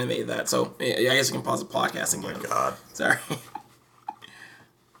YouTube reanimated that. So I guess you can pause the podcast again. Oh my god. Sorry.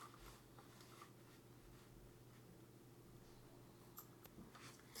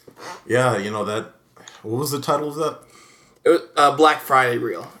 Yeah, you know that. What was the title of that? It was, Black Friday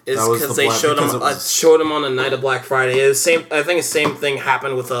reel. It's because they showed them on the night of Black Friday. It was same. I think the same thing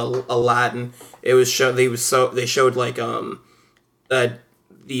happened with Aladdin. It was they showed like the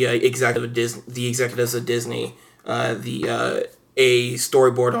executives of Disney a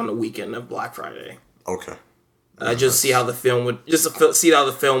storyboard on the weekend of Black Friday. Okay. Just see how the film would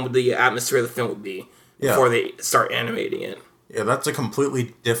the atmosphere of the film would be before they start animating it. Yeah, that's a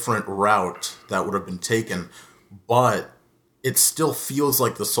completely different route that would have been taken, but it still feels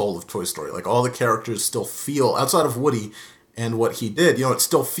like the soul of Toy Story. Like, all the characters still feel, outside of Woody and what he did, you know, it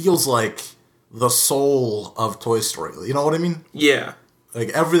still feels like the soul of Toy Story. You know what I mean? Yeah. Like,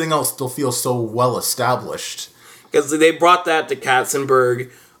 everything else still feels so well established. Because they brought that to Katzenberg,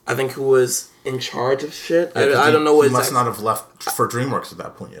 I think, who was in charge of shit. I don't know what he must not have left for DreamWorks at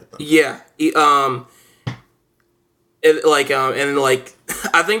that point yet. Then. Yeah.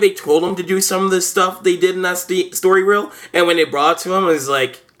 I think they told him to do some of the stuff they did in that story reel, and when they brought it to him, it was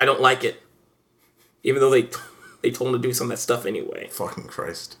like, I don't like it. Even though they told him to do some of that stuff anyway. Fucking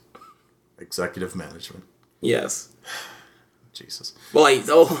Christ. Executive management. Yes. Jesus. Well,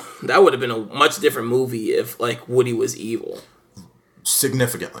 that would have been a much different movie if, like, Woody was evil.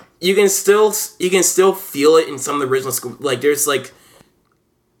 Significantly. You can still feel it in some of the original school. Like, there's, and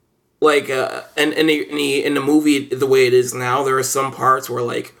in the movie the way it is now, there are some parts where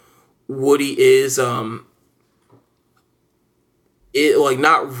like Woody is like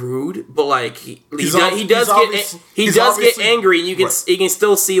not rude, but like he He's does get obviously- angry, and you Right. can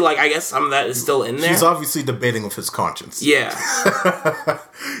still see like I guess some of that is still in there. He's obviously debating with his conscience. Yeah,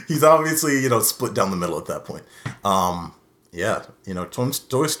 He's obviously, split down the middle at that point. Yeah,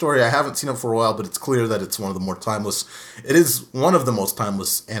 Toy Story, I haven't seen it for a while, but it's clear that it's one of the more timeless. It is one of the most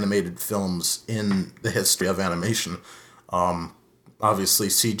timeless animated films in the history of animation. Obviously,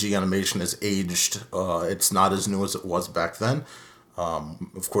 CG animation has aged. It's not as new as it was back then.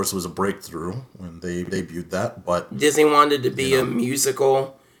 Of course, it was a breakthrough when they debuted that, but Disney wanted to be a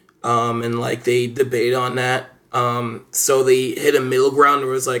musical, and like they debate on that. So they hit a middle ground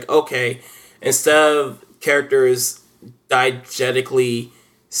where it was like, okay, instead of characters diegetically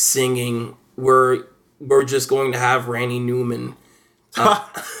singing, we're just going to have Randy Newman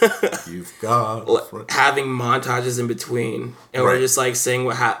you've got having montages in between, and Right. we're just like saying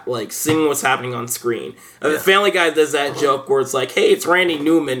singing what's happening on screen. The Family Guy does that joke where it's like, "Hey, it's Randy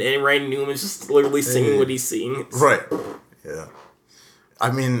Newman," and Randy Newman's just literally singing what he's singing. Right. Yeah. I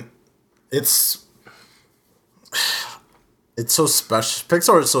mean, it's so special.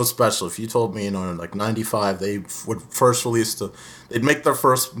 Pixar is so special. If you told me, in like 95, they would first release they'd make their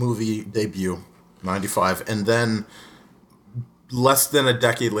first movie debut, 95, and then less than a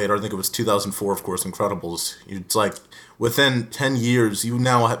decade later, I think it was 2004, of course, Incredibles. It's like within 10 years, you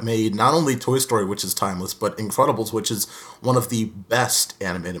now have made not only Toy Story, which is timeless, but Incredibles, which is one of the best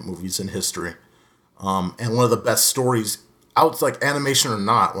animated movies in history. And one of the best stories, like animation or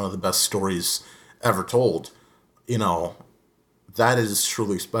not, one of the best stories ever told. That is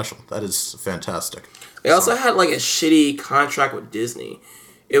truly special. That is fantastic. They also had like a shitty contract with Disney.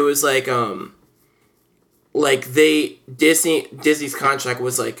 It was like Disney's contract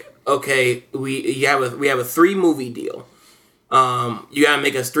was like, okay, we have a 3-movie deal. You gotta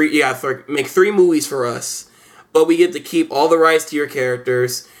make make 3 movies for us, but we get to keep all the rights to your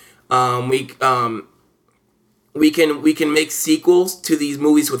characters. We can make sequels to these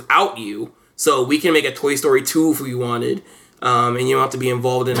movies without you, so we can make a Toy Story 2 if we wanted, and you don't have to be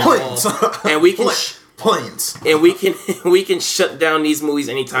involved in it Planes. at all. And we can Planes. and we can shut down these movies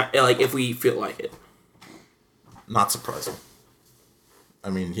anytime, like if we feel like it. Not surprising. I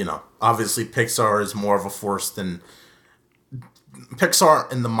mean, obviously Pixar is more of a force than... Pixar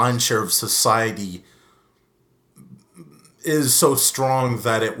in the mindshare of society is so strong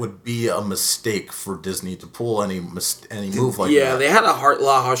that it would be a mistake for Disney to pull any move like that. Yeah, they had a lot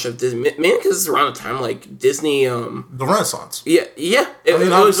of harsh of Disney, mainly because it's around the time like Disney. The Renaissance. Yeah.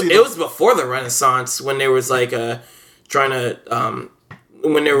 It obviously was before the Renaissance when they was like trying to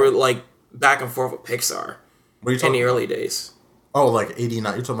when they were like back and forth with Pixar What are you in talking the early days. Oh, like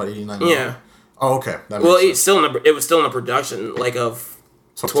 89. You're talking about 89? Yeah. Oh, okay. That Well, makes sense. it was still in the production like of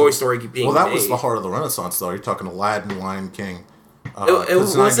Toy Story being Well, that made. was the heart of the Renaissance, though. You're talking Aladdin, Lion King. It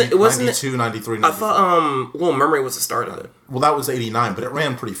wasn't 92, 93, I 94. thought Little Mermaid was the start of it. Well, that was 89, but it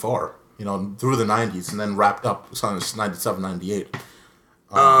ran pretty far, through the 90s, and then wrapped up 97, 98.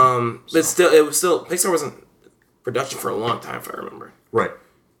 But still, it was still Pixar wasn't in production for a long time, if I remember. Right.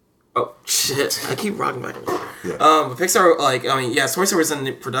 Oh shit! I keep rocking back and forth. Yeah. But Pixar, Toy Story was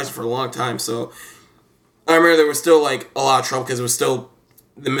in production for a long time, so I remember there was still like a lot of trouble because it was still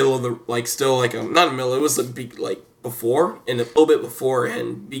the middle of the not in the middle. It was before and a little bit before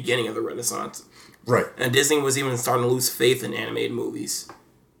and beginning of the Renaissance. Right. And Disney was even starting to lose faith in animated movies.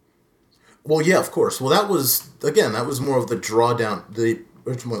 Well, yeah, of course. Well, that was more of the drawdown, the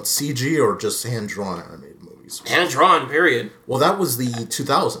original CG or just hand-drawn animated movies. Hand-drawn, period. Well, that was the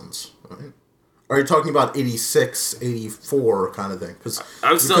 2000s, right? Are you talking about 86, 84 kind of thing?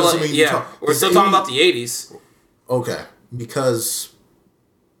 I'm still we're still talking about the 80s. Okay, because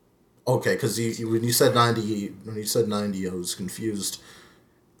when you said 90, I was confused.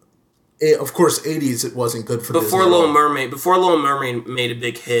 Of course, 80s it wasn't good for Before Disney. Little Mermaid made a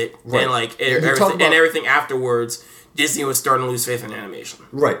big hit, Right. and everything afterwards, Disney was starting to lose faith in animation.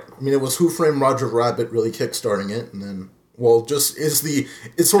 Right. I mean, it was Who Framed Roger Rabbit really kickstarting it, and then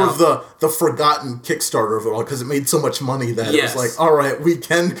it's sort of the forgotten Kickstarter of it all because it made so much money that it was like, all right, we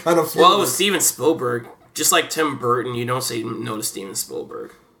can kind of. Well, it was Steven Spielberg, just like Tim Burton. You don't say no to Steven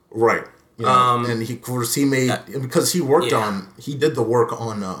Spielberg. Right. And he made because he worked on he did the work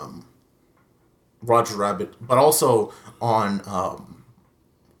on Roger Rabbit, but also on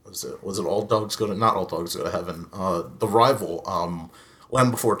was it All Dogs Go to Not All Dogs Go to Heaven, the rival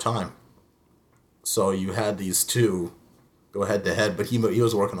Land Before Time. So you had these two go head to head, but he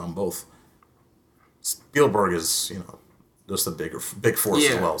was working on both. Spielberg is just a big force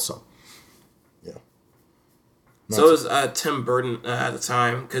as well. So yeah. So it was Tim Burton at the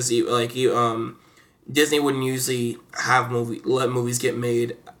time because Disney wouldn't usually let movies get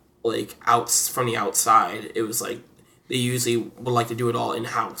made like out from the outside. It was like they usually would like to do it all in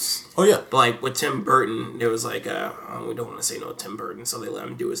house. Oh yeah. But like with Tim Burton, it was like we don't want to say no to Tim Burton, so they let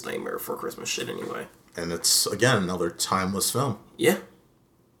him do his Nightmare Before Christmas shit anyway. And it's again another timeless film. Yeah.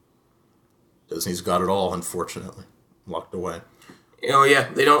 Disney's got it all, unfortunately, locked away. Oh yeah,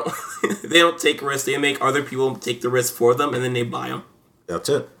 they don't they don't take risks. They make other people take the risk for them, and then they buy them. That's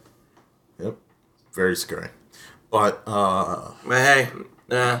it. Yep. Very scary. But hey,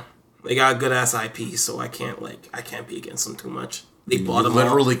 they got a good ass IP, so I can't be against them too much. They bought them.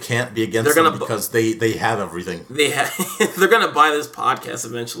 Literally can't be against them because they have everything. They're gonna buy this podcast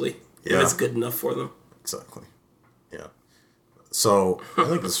eventually if it's good enough for them. Exactly. Yeah. So I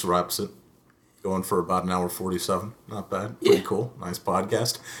think this wraps it. Going for about an hour 47. Not bad. Pretty cool. Nice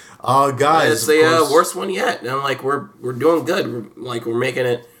podcast. Guys, it's the worst one yet. And like we're doing good. We're making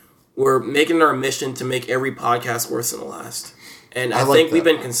it. We're making it our mission to make every podcast worse than the last. And I think we've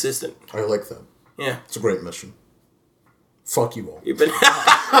been consistent. I like that. Yeah. It's a great mission. Fuck you all. You've been.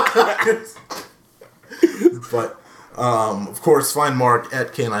 But of course, find Mark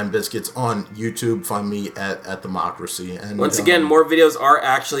at Canine Biscuits on YouTube. Find me at Democracy. And once again, more videos are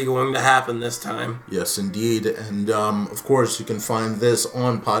actually going to happen this time. Yes, indeed. And of course, you can find this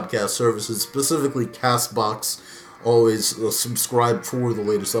on podcast services, specifically Castbox. Always subscribe for the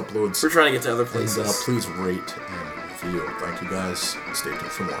latest uploads. We're trying to get to other places. And please rate and review. Thank you guys. Stay tuned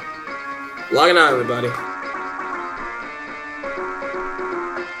for more. Logging out, everybody.